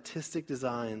devise artistic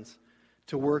designs,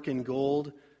 to work in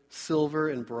gold, silver,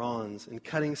 and bronze, in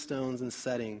cutting stones and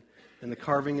setting, and the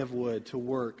carving of wood, to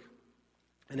work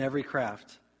in every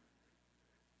craft.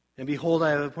 And behold, I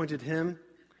have appointed him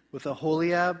with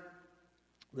Aholiab,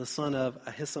 the son of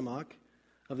Ahisamach,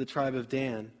 of the tribe of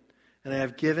Dan, and I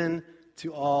have given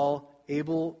to all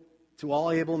able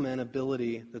men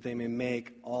ability that they may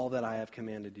make all that I have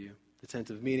commanded you. The tent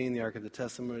of meeting, the ark of the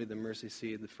testimony, the mercy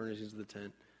seat, the furnishings of the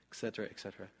tent, etc.,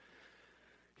 etc."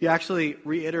 He actually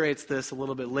reiterates this a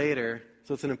little bit later,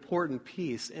 so it's an important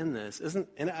piece in this.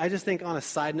 And I just think on a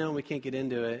side note, we can't get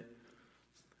into it,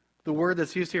 the word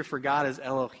that's used here for God is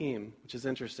Elohim, which is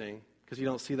interesting, because you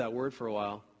don't see that word for a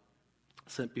while,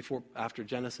 after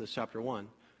Genesis chapter 1.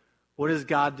 What is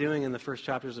God doing in the first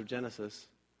chapters of Genesis?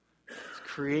 He's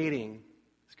creating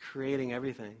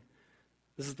everything.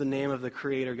 This is the name of the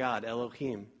Creator God,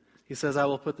 Elohim. He says, I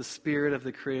will put the Spirit of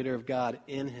the Creator of God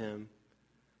in him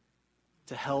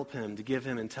to help him, to give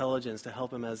him intelligence, to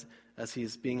help him as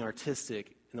he's being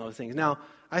artistic and all those things. Now,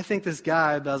 I think this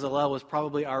guy, Bezalel, was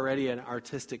probably already an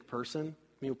artistic person.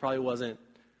 I mean, he probably wasn't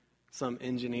some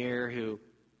engineer who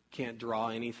can't draw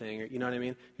anything, or, you know what I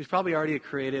mean? He was probably already a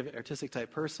creative, artistic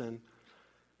type person.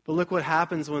 But look what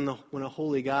happens when a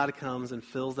holy God comes and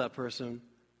fills that person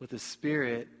with his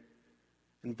Spirit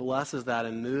and blesses that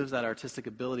and moves that artistic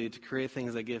ability to create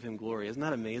things that give him glory. Isn't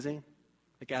that amazing?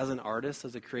 Like, as an artist,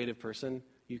 as a creative person,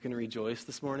 you can rejoice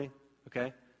this morning,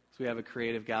 okay? So we have a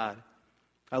creative God.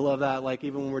 I love that, like,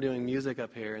 even when we're doing music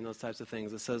up here and those types of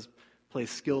things, it says, play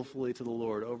skillfully to the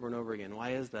Lord over and over again.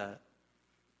 Why is that?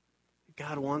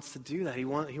 God wants to do that. He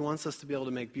wants us to be able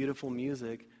to make beautiful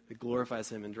music that glorifies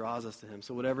him and draws us to him.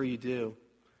 So whatever you do,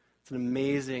 it's an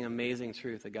amazing, amazing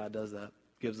truth that God does that,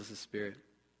 gives us his Spirit.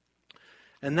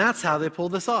 And that's how they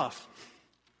pulled this off.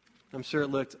 I'm sure it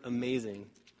looked amazing.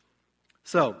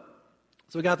 So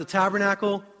we got the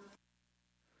tabernacle.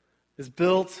 It's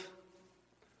built.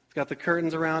 It's got the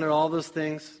curtains around it, all those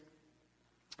things.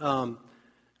 And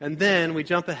then we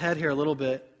jump ahead here a little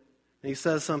bit, and he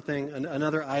says something,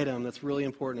 another item that's really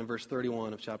important in verse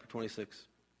 31 of chapter 26.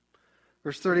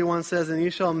 Verse 31 says, "And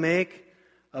you shall make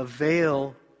a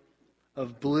veil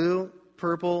of blue,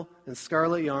 purple, and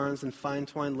scarlet yarns and fine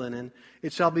twined linen.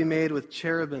 It shall be made with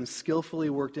cherubim skillfully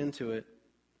worked into it.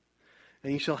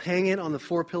 And you shall hang it on the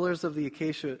 4 pillars of the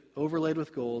acacia overlaid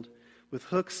with gold, with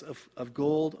hooks of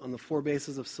gold on the 4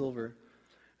 bases of silver.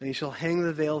 And you shall hang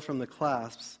the veil from the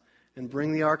clasps, and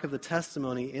bring the ark of the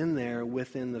testimony in there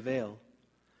within the veil.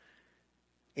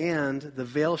 And the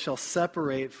veil shall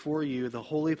separate for you the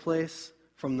holy place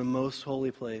from the most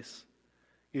holy place.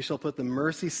 You shall put the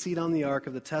mercy seat on the ark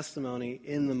of the testimony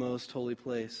in the most holy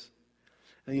place.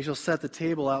 And you shall set the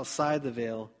table outside the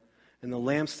veil, and the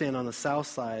lampstand on the south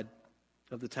side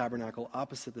of the tabernacle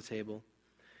opposite the table.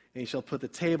 And you shall put the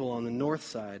table on the north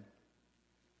side."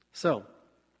 So,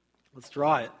 let's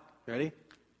draw it. Ready?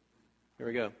 Here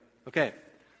we go. Okay.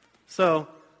 So,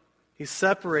 he's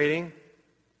separating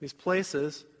these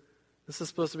places. This is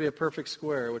supposed to be a perfect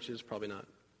square, which is probably not.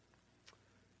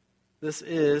 This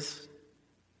is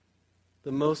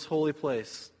the most holy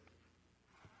place.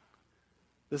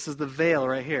 This is the veil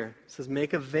right here. It says,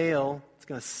 make a veil. It's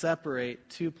going to separate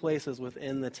 2 places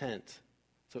within the tent.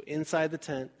 So inside the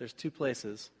tent, there's 2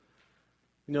 places.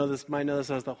 You might know this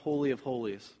as the Holy of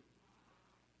Holies.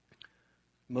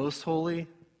 Most holy.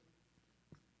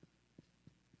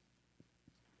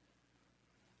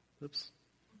 Oops.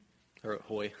 I wrote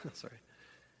holy. Sorry.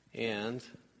 And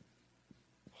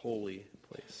holy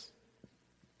place.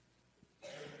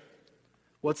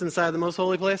 What's inside the most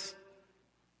holy place?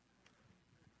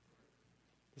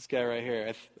 This guy right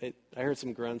here. I heard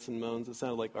some grunts and moans. It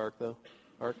sounded like ark, though.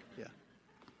 Ark? Yeah.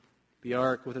 The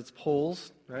ark with its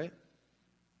poles, right?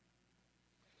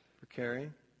 For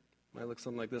carrying. Might look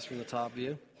something like this from the top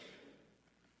view.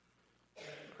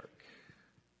 Ark.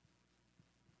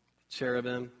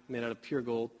 Cherubim made out of pure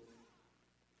gold.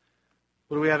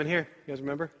 What do we have in here? You guys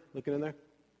remember looking in there?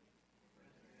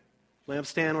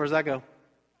 Lampstand, where does that go?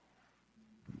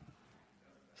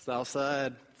 South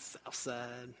side. South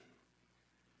side.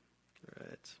 All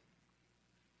right.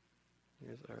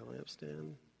 Here's our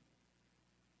lampstand.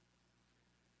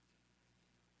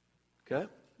 Okay,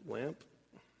 lamp.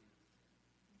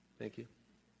 Thank you.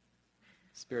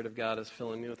 Spirit of God is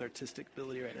filling me with artistic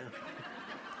ability right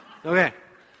now. Okay.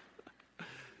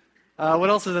 What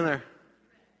else is in there?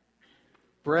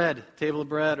 Bread. Table of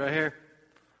bread right here.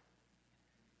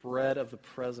 Bread of the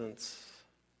presence.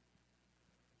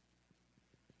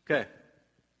 Okay.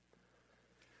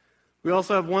 We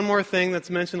also have one more thing that's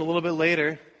mentioned a little bit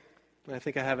later. I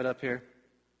think I have it up here.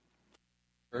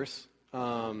 Verse.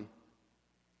 No.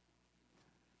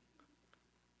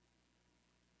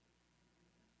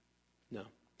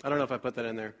 I don't know if I put that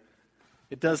in there.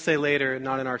 It does say later,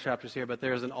 not in our chapters here, but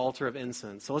there's an altar of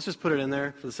incense. So let's just put it in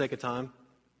there for the sake of time.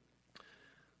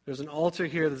 There's an altar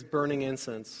here that's burning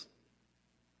incense.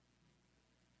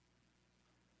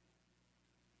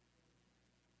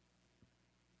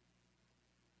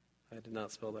 I did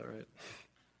not spell that right.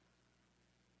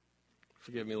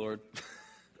 Forgive me, Lord.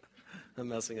 I'm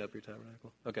messing up your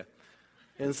tabernacle. Okay.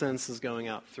 Incense is going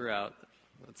out throughout.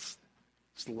 That's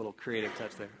just a little creative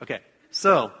touch there. Okay.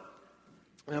 So,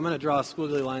 I'm going to draw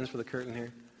squiggly lines for the curtain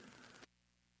here.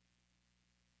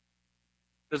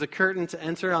 There's a curtain to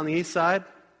enter on the east side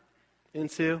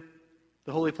into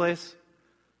the holy place.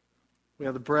 We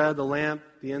have the bread, the lamp,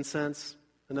 the incense.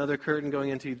 Another curtain going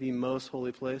into the most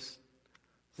holy place.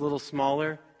 It's a little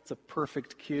smaller. It's a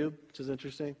perfect cube, which is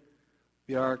interesting.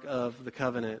 The Ark of the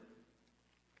Covenant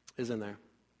is in there.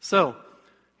 So,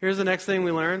 here's the next thing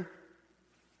we learn.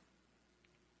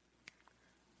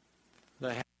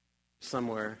 That I have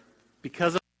somewhere.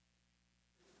 Because of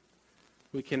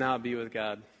we cannot be with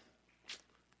God.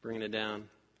 Bringing it down.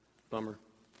 Bummer.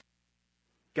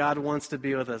 God wants to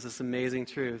be with us. This amazing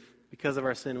truth. Because of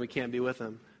our sin, we can't be with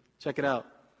Him. Check it out.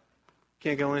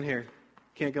 Can't go in here.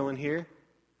 Can't go in here.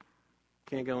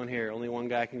 Can't go in here. Only one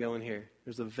guy can go in here.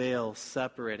 There's a veil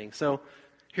separating. So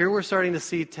here we're starting to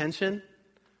see tension.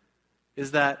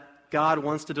 Is that God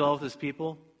wants to dwell with His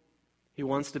people. He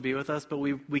wants to be with us, but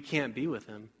we can't be with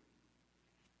Him.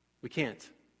 We can't.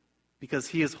 Because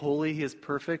He is holy, He is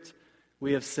perfect.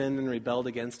 We have sinned and rebelled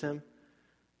against Him.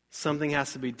 Something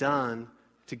has to be done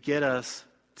to get us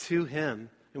to Him.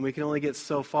 And we can only get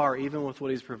so far, even with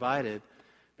what He's provided.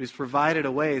 But He's provided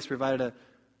a way. He's provided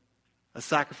a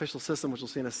sacrificial system, which we'll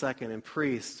see in a second, and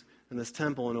priests, and this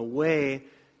temple, and a way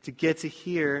to get to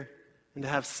here and to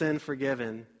have sin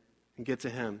forgiven and get to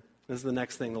Him. This is the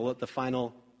next thing. The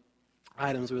final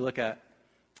items we look at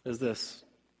is this.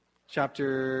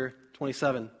 Chapter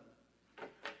 27.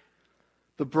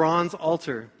 The bronze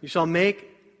altar. You shall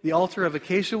make the altar of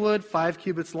acacia wood, 5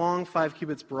 cubits long, 5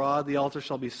 cubits broad. The altar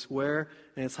shall be square,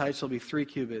 and its height shall be 3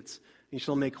 cubits. You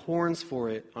shall make horns for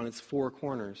it on its 4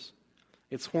 corners.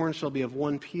 Its horns shall be of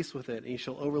one piece with it, and you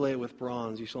shall overlay it with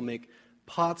bronze. You shall make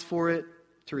pots for it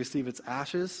to receive its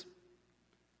ashes,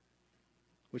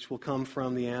 which will come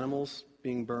from the animals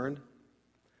being burned.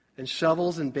 And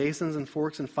shovels and basins and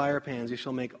forks and fire pans. You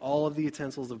shall make all of the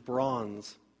utensils of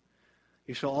bronze.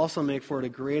 You shall also make for it a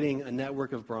grating, a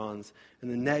network of bronze. And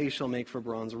the net you shall make for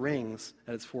bronze rings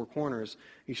at its 4 corners.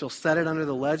 You shall set it under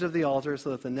the ledge of the altar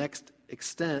so that the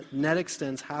net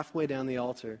extends halfway down the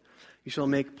altar. You shall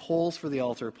make poles for the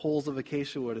altar, poles of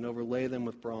acacia wood, and overlay them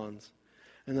with bronze.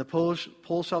 And the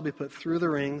poles shall be put through the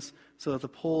rings so that the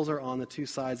poles are on the 2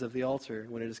 sides of the altar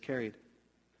when it is carried.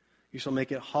 You shall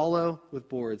make it hollow with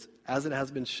boards. As it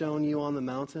has been shown you on the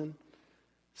mountain,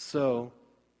 so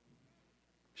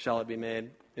shall it be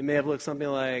made. It may have looked something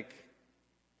like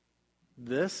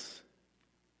this.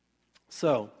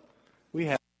 So, we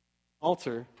have an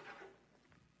altar,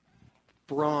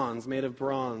 bronze, made of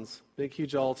bronze, big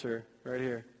huge altar right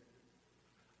here,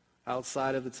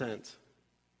 outside of the tent.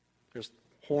 There's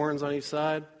horns on each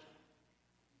side.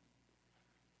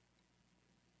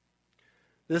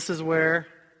 This is where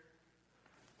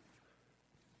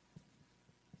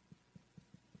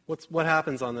what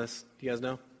happens on this? Do you guys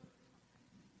know?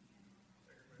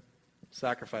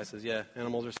 Sacrifices, yeah.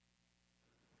 Animals are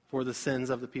for the sins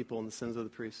of the people and the sins of the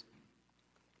priests.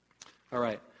 All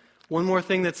right. One more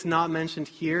thing that's not mentioned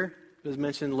here, but is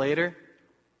mentioned later,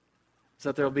 is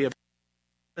that there will be a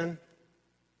basin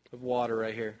of water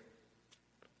right here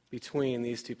between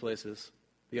these 2 places,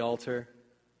 the altar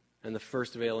and the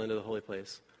first veil into the holy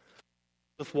place.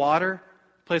 With water,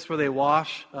 place where they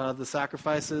wash the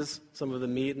sacrifices, some of the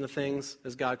meat and the things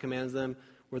as God commands them,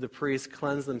 where the priests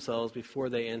cleanse themselves before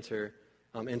they enter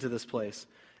into this place.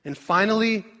 And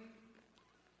finally,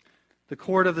 The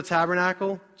court of the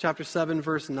tabernacle, chapter 27,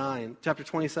 verse 9.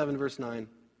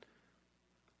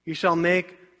 You shall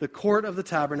make the court of the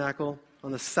tabernacle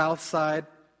on the south side.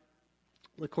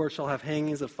 The court shall have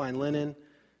hangings of fine linen,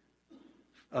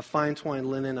 of fine twined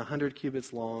linen, 100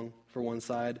 cubits long for one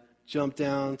side. Jump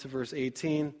down to verse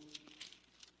 18.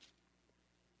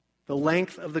 The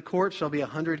length of the court shall be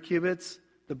 100 cubits,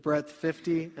 the breadth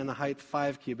 50, and the height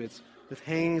 5 cubits, with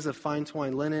hangings of fine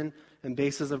twined linen and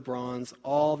bases of bronze,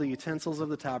 all the utensils of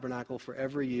the tabernacle for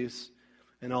every use,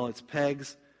 and all its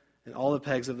pegs, and all the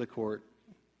pegs of the court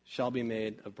shall be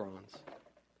made of bronze.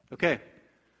 Okay.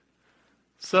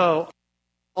 So,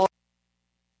 all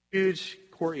huge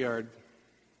courtyard.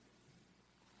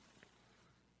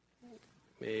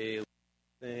 A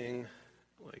thing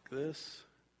like this.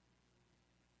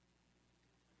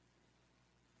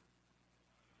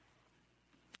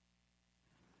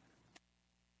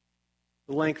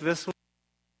 The length this way,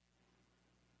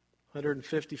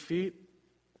 150 feet.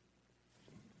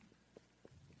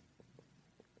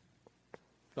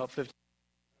 About 50,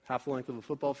 half the length of a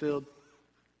football field.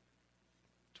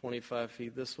 25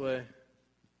 feet this way.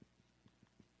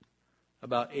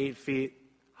 About 8 feet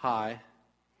high.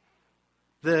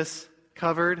 This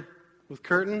covered with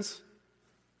curtains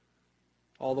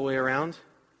all the way around,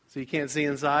 so you can't see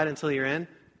inside until you're in.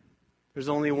 There's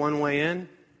only one way in,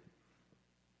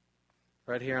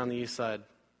 right here on the east side.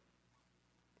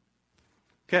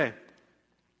 Okay.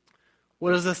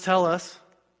 What does this tell us?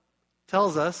 It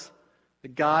tells us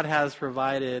that God has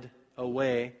provided a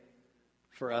way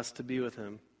for us to be with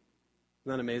Him.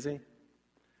 Isn't that amazing?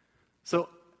 So,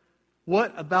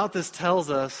 what about this tells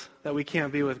us that we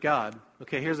can't be with God?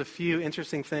 Okay, here's a few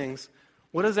interesting things.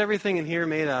 What is everything in here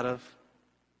made out of?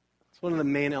 It's one of the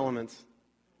main elements.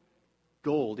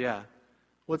 Gold, yeah.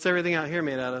 What's everything out here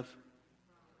made out of?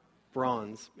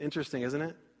 Bronze. Interesting, isn't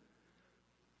it?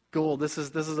 Gold, this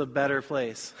is a better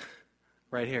place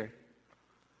right here.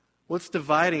 What's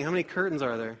dividing? How many curtains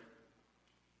are there?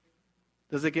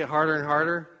 Does it get harder and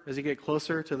harder as you get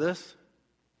closer to this?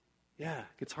 Yeah,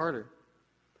 it gets harder.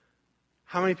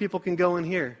 How many people can go in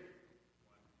here?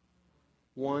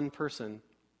 One person.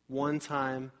 One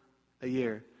time a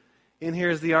year. In here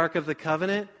is the Ark of the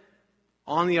Covenant.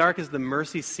 On the Ark is the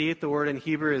mercy seat. The word in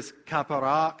Hebrew is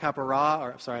kapara.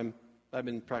 I've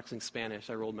been practicing Spanish.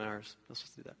 I rolled my R's. I was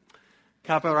supposed to do that.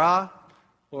 Kapara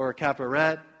or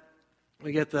kaparet.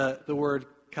 We get the word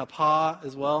kapah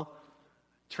as well.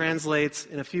 Translates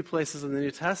in a few places in the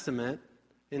New Testament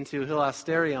into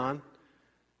hilasterion.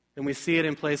 And we see it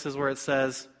in places where it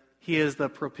says, He is the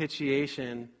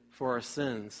propitiation for our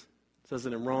sins. It says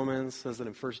it in Romans, says it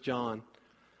in 1 John.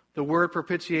 The word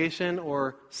propitiation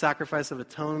or sacrifice of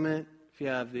atonement, if you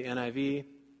have the NIV,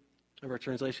 whatever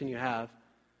translation you have,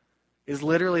 is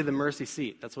literally the mercy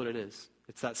seat. That's what it is.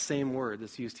 It's that same word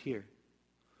that's used here.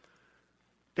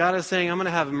 God is saying, I'm going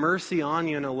to have mercy on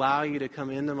you and allow you to come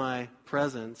into my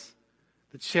presence.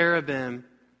 The cherubim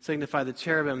signify the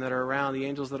cherubim that are around, the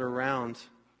angels that are around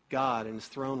God in His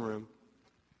throne room.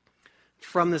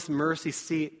 From this mercy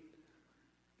seat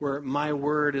where my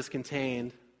word is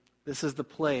contained, this is the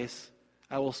place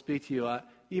I will speak to you.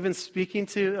 Even speaking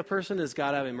to a person is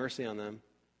God having mercy on them,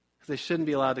 because they shouldn't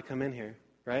be allowed to come in here,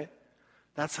 right?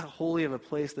 That's how holy of a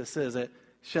place this is. It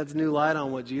sheds new light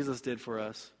on what Jesus did for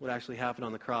us, what actually happened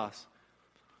on the cross.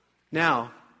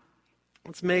 Now,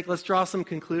 let's draw some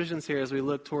conclusions here as we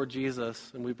look toward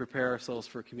Jesus and we prepare ourselves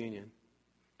for communion.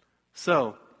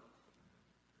 So,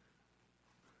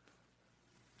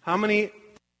 how many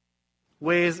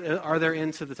ways are there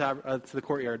into the to the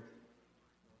courtyard?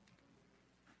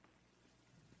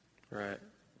 All right.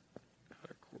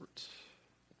 Outer court.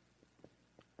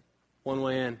 One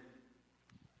way in.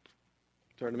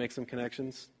 Starting to make some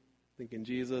connections. Thinking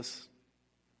Jesus.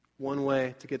 One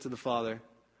way to get to the Father.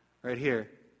 Right here.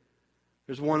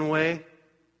 There's one way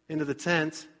into the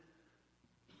tent.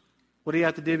 What do you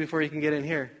have to do before you can get in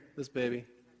here, this baby?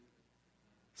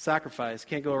 Sacrifice.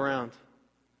 Can't go around.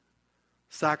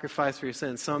 Sacrifice for your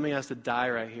sin. Something has to die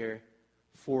right here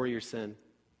for your sin.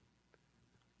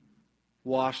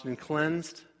 Washed and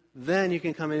cleansed. Then you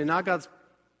can come in, not God's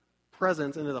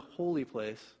presence, into the holy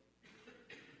place.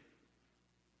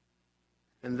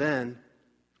 And then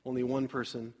only one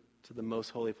person to the most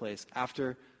holy place.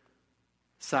 After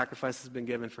sacrifice has been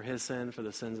given for his sin, for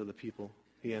the sins of the people,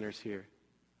 he enters here.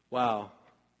 Wow.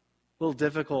 A little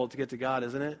difficult to get to God,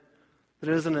 isn't it? But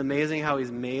isn't it amazing how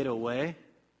He's made a way?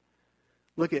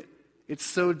 Look, it's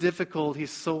so difficult,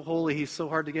 He's so holy, He's so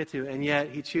hard to get to, and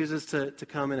yet He chooses to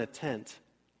come in a tent.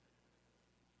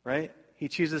 Right? He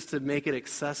chooses to make it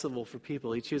accessible for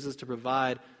people. He chooses to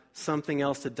provide something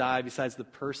else to die besides the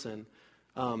person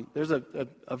There's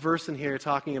a verse in here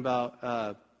talking about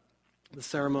the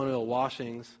ceremonial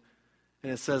washings,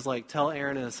 and it says, like, tell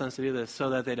Aaron and his sons to do this so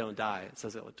that they don't die. It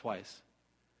says it twice.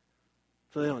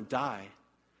 So they don't die.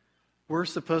 We're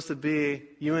supposed to be,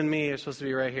 you and me are supposed to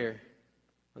be right here.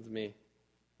 That's me.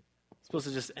 It's supposed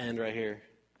to just end right here.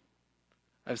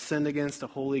 I've sinned against a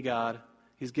holy God.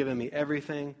 He's given me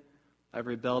everything. I've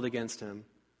rebelled against him.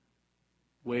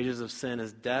 Wages of sin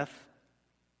is death.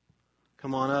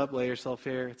 Come on up, lay yourself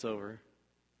here, it's over.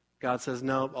 God says,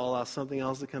 nope, I'll allow something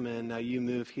else to come in. Now you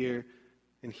move here,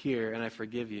 and I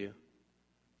forgive you.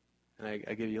 And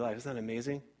I give you life. Isn't that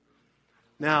amazing?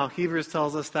 Now, Hebrews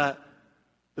tells us that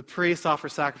the priest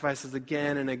offers sacrifices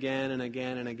again and again and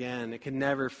again and again. It can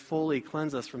never fully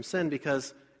cleanse us from sin,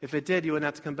 because if it did, you wouldn't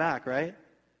have to come back, right?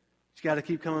 You got to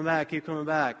keep coming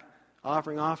back,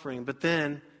 offering. But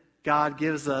then God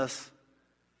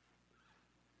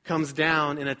comes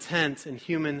down in a tent in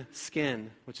human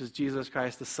skin, which is Jesus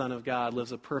Christ, the Son of God,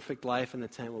 lives a perfect life in the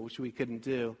tent, which we couldn't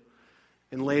do,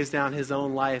 and lays down his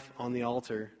own life on the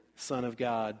altar. Son of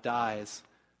God dies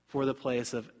for the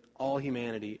place of all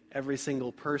humanity, every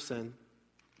single person.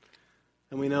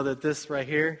 And we know that this right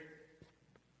here,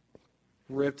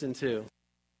 ripped in two.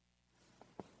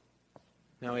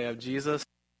 Now we have Jesus,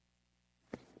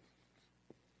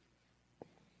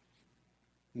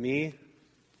 me,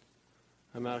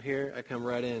 I'm out here, I come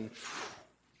right in,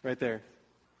 right there.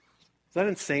 Is that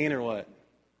insane or what?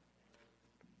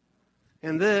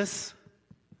 And this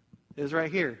is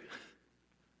right here.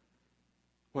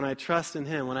 When I trust in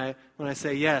him, when I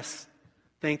say, yes,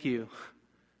 thank you,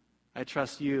 I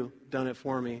trust you, done it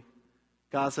for me.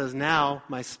 God says, now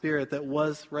my spirit that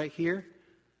was right here,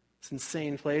 this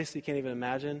insane place you can't even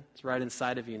imagine, it's right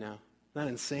inside of you now. Isn't that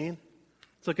insane?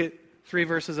 Let's look at 3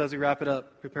 verses as we wrap it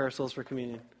up, prepare ourselves for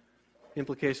communion.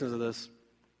 Implications of this.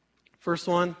 First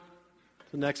one,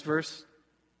 the next verse,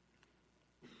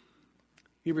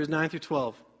 Hebrews 9 through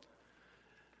 12.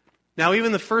 Now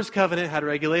even the first covenant had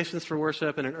regulations for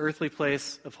worship in an earthly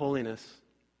place of holiness.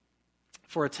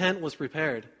 For a tent was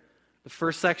prepared. The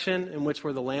first section, in which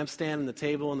were the lampstand and the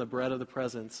table and the bread of the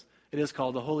presence, it is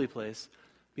called the holy place.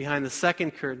 Behind the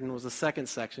second curtain was the second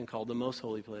section called the most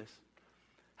holy place,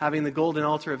 having the golden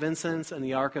altar of incense and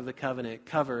the ark of the covenant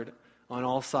covered on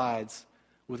all sides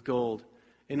with gold,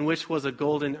 in which was a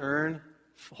golden urn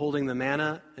holding the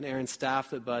manna and Aaron's staff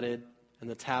that budded and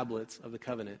the tablets of the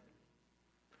covenant.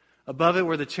 Above it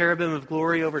were the cherubim of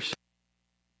glory overshadowing.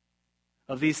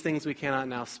 Of these things we cannot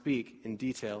now speak in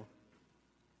detail.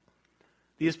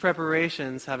 These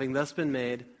preparations having thus been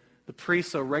made, the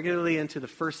priests go regularly into the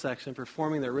first section,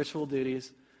 performing their ritual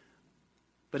duties,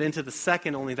 but into the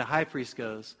second only the high priest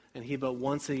goes, and he but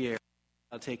once a year,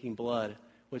 taking blood,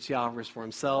 which he offers for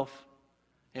himself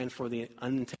and for the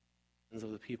unintentional sins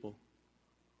of the people.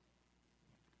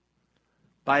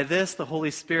 By this, the Holy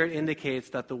Spirit indicates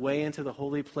that the way into the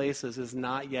holy places is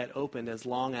not yet opened as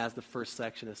long as the first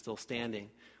section is still standing,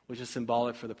 which is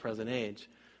symbolic for the present age.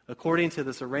 According to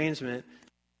this arrangement,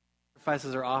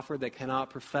 sacrifices are offered that cannot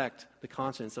perfect the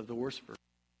conscience of the worshiper,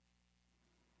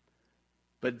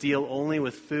 but deal only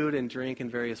with food and drink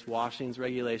and various washings,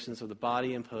 regulations of the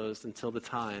body imposed until the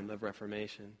time of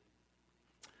Reformation.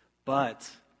 But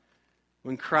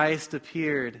when Christ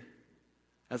appeared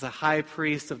as a high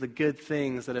priest of the good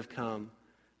things that have come,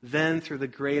 then through the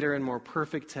greater and more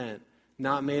perfect tent,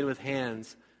 not made with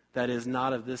hands, that is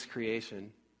not of this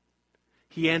creation,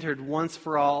 he entered once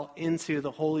for all into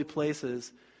the holy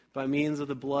places by means of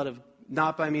the blood of,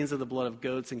 not by means of the blood of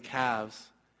goats and calves,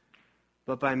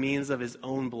 but by means of his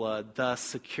own blood, thus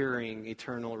securing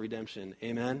eternal redemption.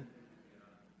 Amen?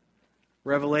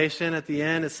 Revelation at the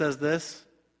end, it says this,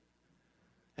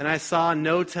 and I saw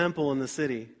no temple in the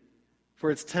city,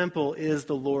 for its temple is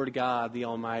the Lord God, the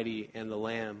Almighty, and the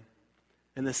Lamb.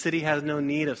 And the city has no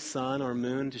need of sun or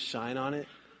moon to shine on it,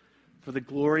 for the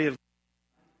glory of God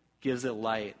gives it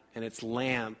light, and its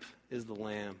lamp is the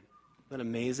Lamb. Isn't that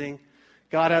amazing?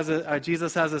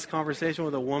 Jesus has this conversation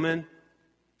with a woman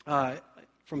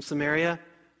from Samaria,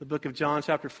 the book of John,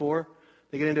 chapter 4.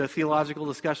 They get into a theological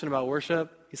discussion about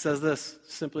worship. He says this,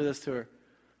 simply this to her.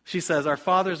 She says, our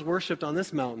fathers worshipped on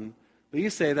this mountain, but you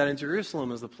say that in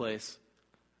Jerusalem is the place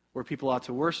where people ought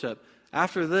to worship.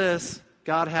 After this,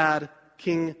 God had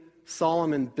King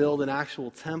Solomon build an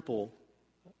actual temple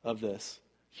of this.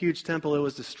 Huge temple. It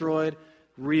was destroyed,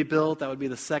 rebuilt. That would be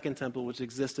the second temple, which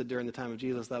existed during the time of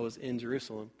Jesus. That was in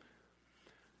Jerusalem.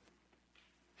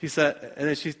 He said, and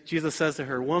then Jesus says to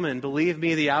her, woman, believe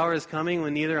me, the hour is coming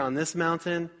when neither on this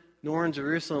mountain nor in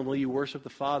Jerusalem will you worship the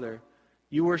Father.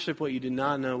 You worship what you do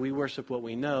not know. We worship what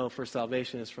we know, for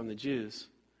salvation is from the Jews.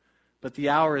 But the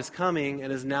hour is coming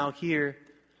and is now here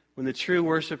when the true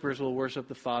worshipers will worship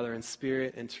the Father in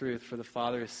spirit and truth, for the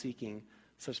Father is seeking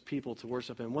such people to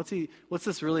worship him. What's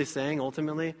this really saying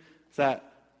ultimately? Is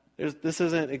that this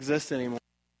doesn't exist anymore.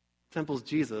 The temple's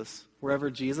Jesus. Wherever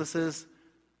Jesus is,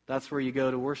 that's where you go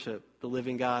to worship the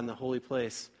living God in the holy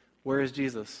place. Where is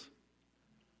Jesus?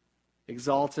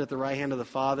 Exalted at the right hand of the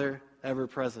Father, ever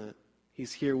present.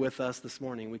 He's here with us this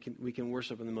morning. We can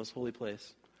worship in the most holy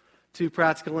place. 2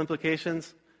 practical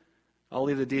implications. I'll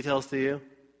leave the details to you.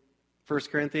 1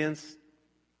 Corinthians.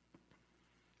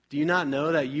 Do you not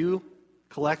know that you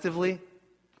collectively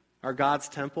are God's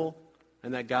temple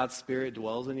and that God's Spirit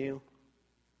dwells in you?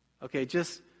 Okay,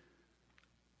 just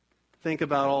think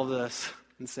about all this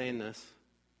insaneness.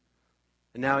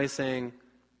 And now he's saying,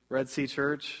 Red Sea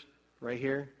Church, right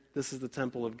here, this is the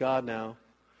temple of God now.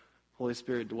 Holy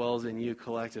Spirit dwells in you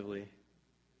collectively.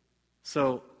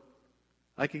 So,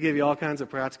 I could give you all kinds of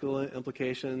practical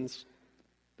implications.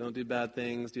 Don't do bad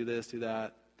things, do this, do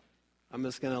that. I'm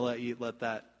just going to let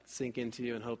that sink into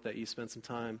you and hope that you spend some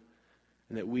time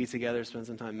and that we together spend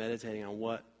some time meditating on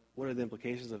what are the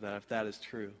implications of that if that is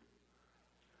true.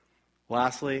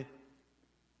 Lastly,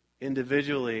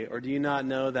 individually, or do you not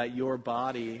know that your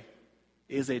body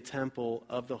is a temple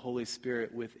of the Holy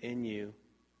Spirit within you,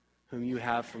 whom you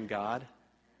have from God?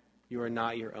 You are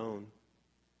not your own.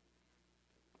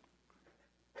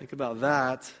 Think about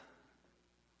that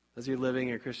as you're living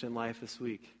your Christian life this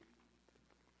week.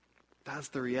 That's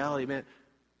the reality, man.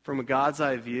 From a God's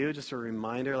eye view, just a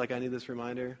reminder, like I need this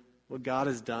reminder, what God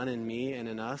has done in me and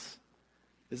in us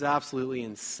is absolutely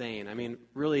insane. I mean,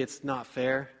 really, it's not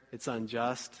fair. It's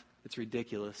unjust. It's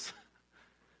ridiculous.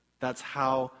 That's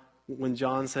how, when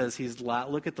John says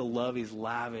look at the love he's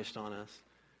lavished on us.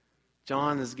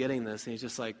 John is getting this, and he's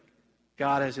just like,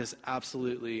 God has just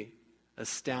absolutely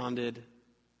astounded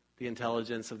the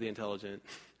intelligence of the intelligent.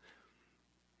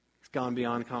 He's gone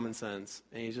beyond common sense,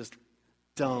 and he's just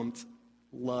dumped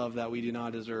love that we do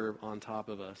not deserve on top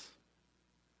of us.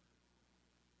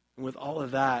 And with all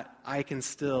of that, I can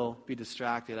still be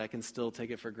distracted. I can still take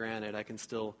it for granted. I can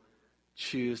still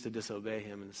choose to disobey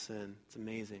him and sin. It's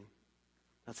amazing.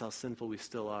 That's how sinful we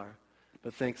still are.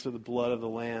 But thanks to the blood of the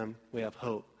Lamb, we have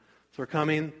hope. So we're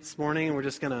coming this morning, and we're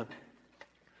just going to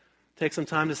take some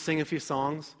time to sing a few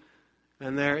songs.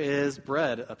 And there is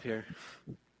bread up here.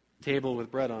 Table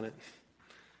with bread on it.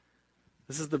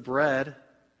 This is the bread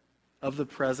of the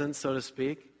present, so to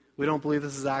speak. We don't believe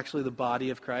this is actually the body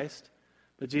of Christ.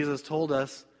 But Jesus told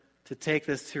us to take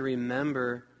this to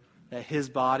remember that his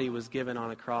body was given on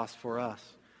a cross for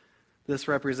us. This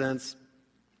represents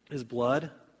his blood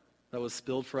that was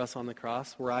spilled for us on the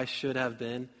cross. Where I should have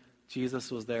been, Jesus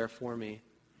was there for me.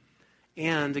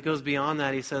 And it goes beyond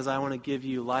that. He says, I want to give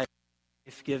you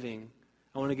life-giving.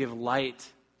 I want to give light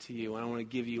to you. I want to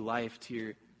give you life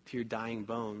to your dying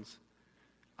bones.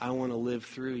 I want to live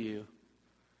through you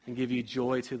and give you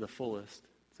joy to the fullest.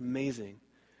 It's amazing.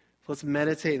 So let's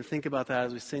meditate and think about that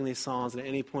as we sing these songs. And at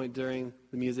any point during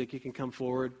the music, you can come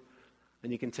forward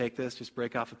and you can take this, just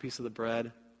break off a piece of the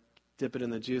bread, dip it in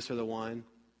the juice or the wine,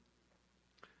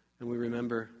 and we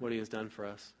remember what he has done for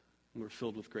us. And we're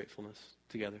filled with gratefulness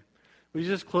together. Will you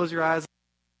just close your eyes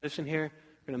here?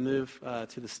 We're going to move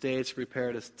to the stage to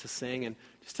prepare to sing. And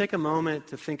just take a moment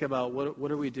to think about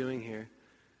what are we doing here,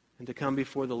 and to come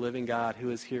before the living God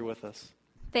who is here with us.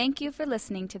 Thank you for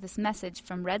listening to this message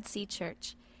from Red Sea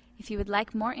Church. If you would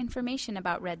like more information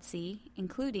about Red Sea,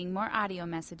 including more audio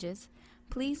messages,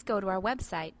 please go to our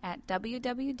website at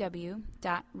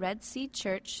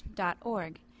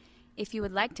www.redseachurch.org. If you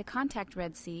would like to contact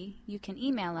Red Sea, you can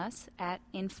email us at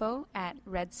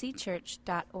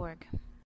info@redseachurch.org.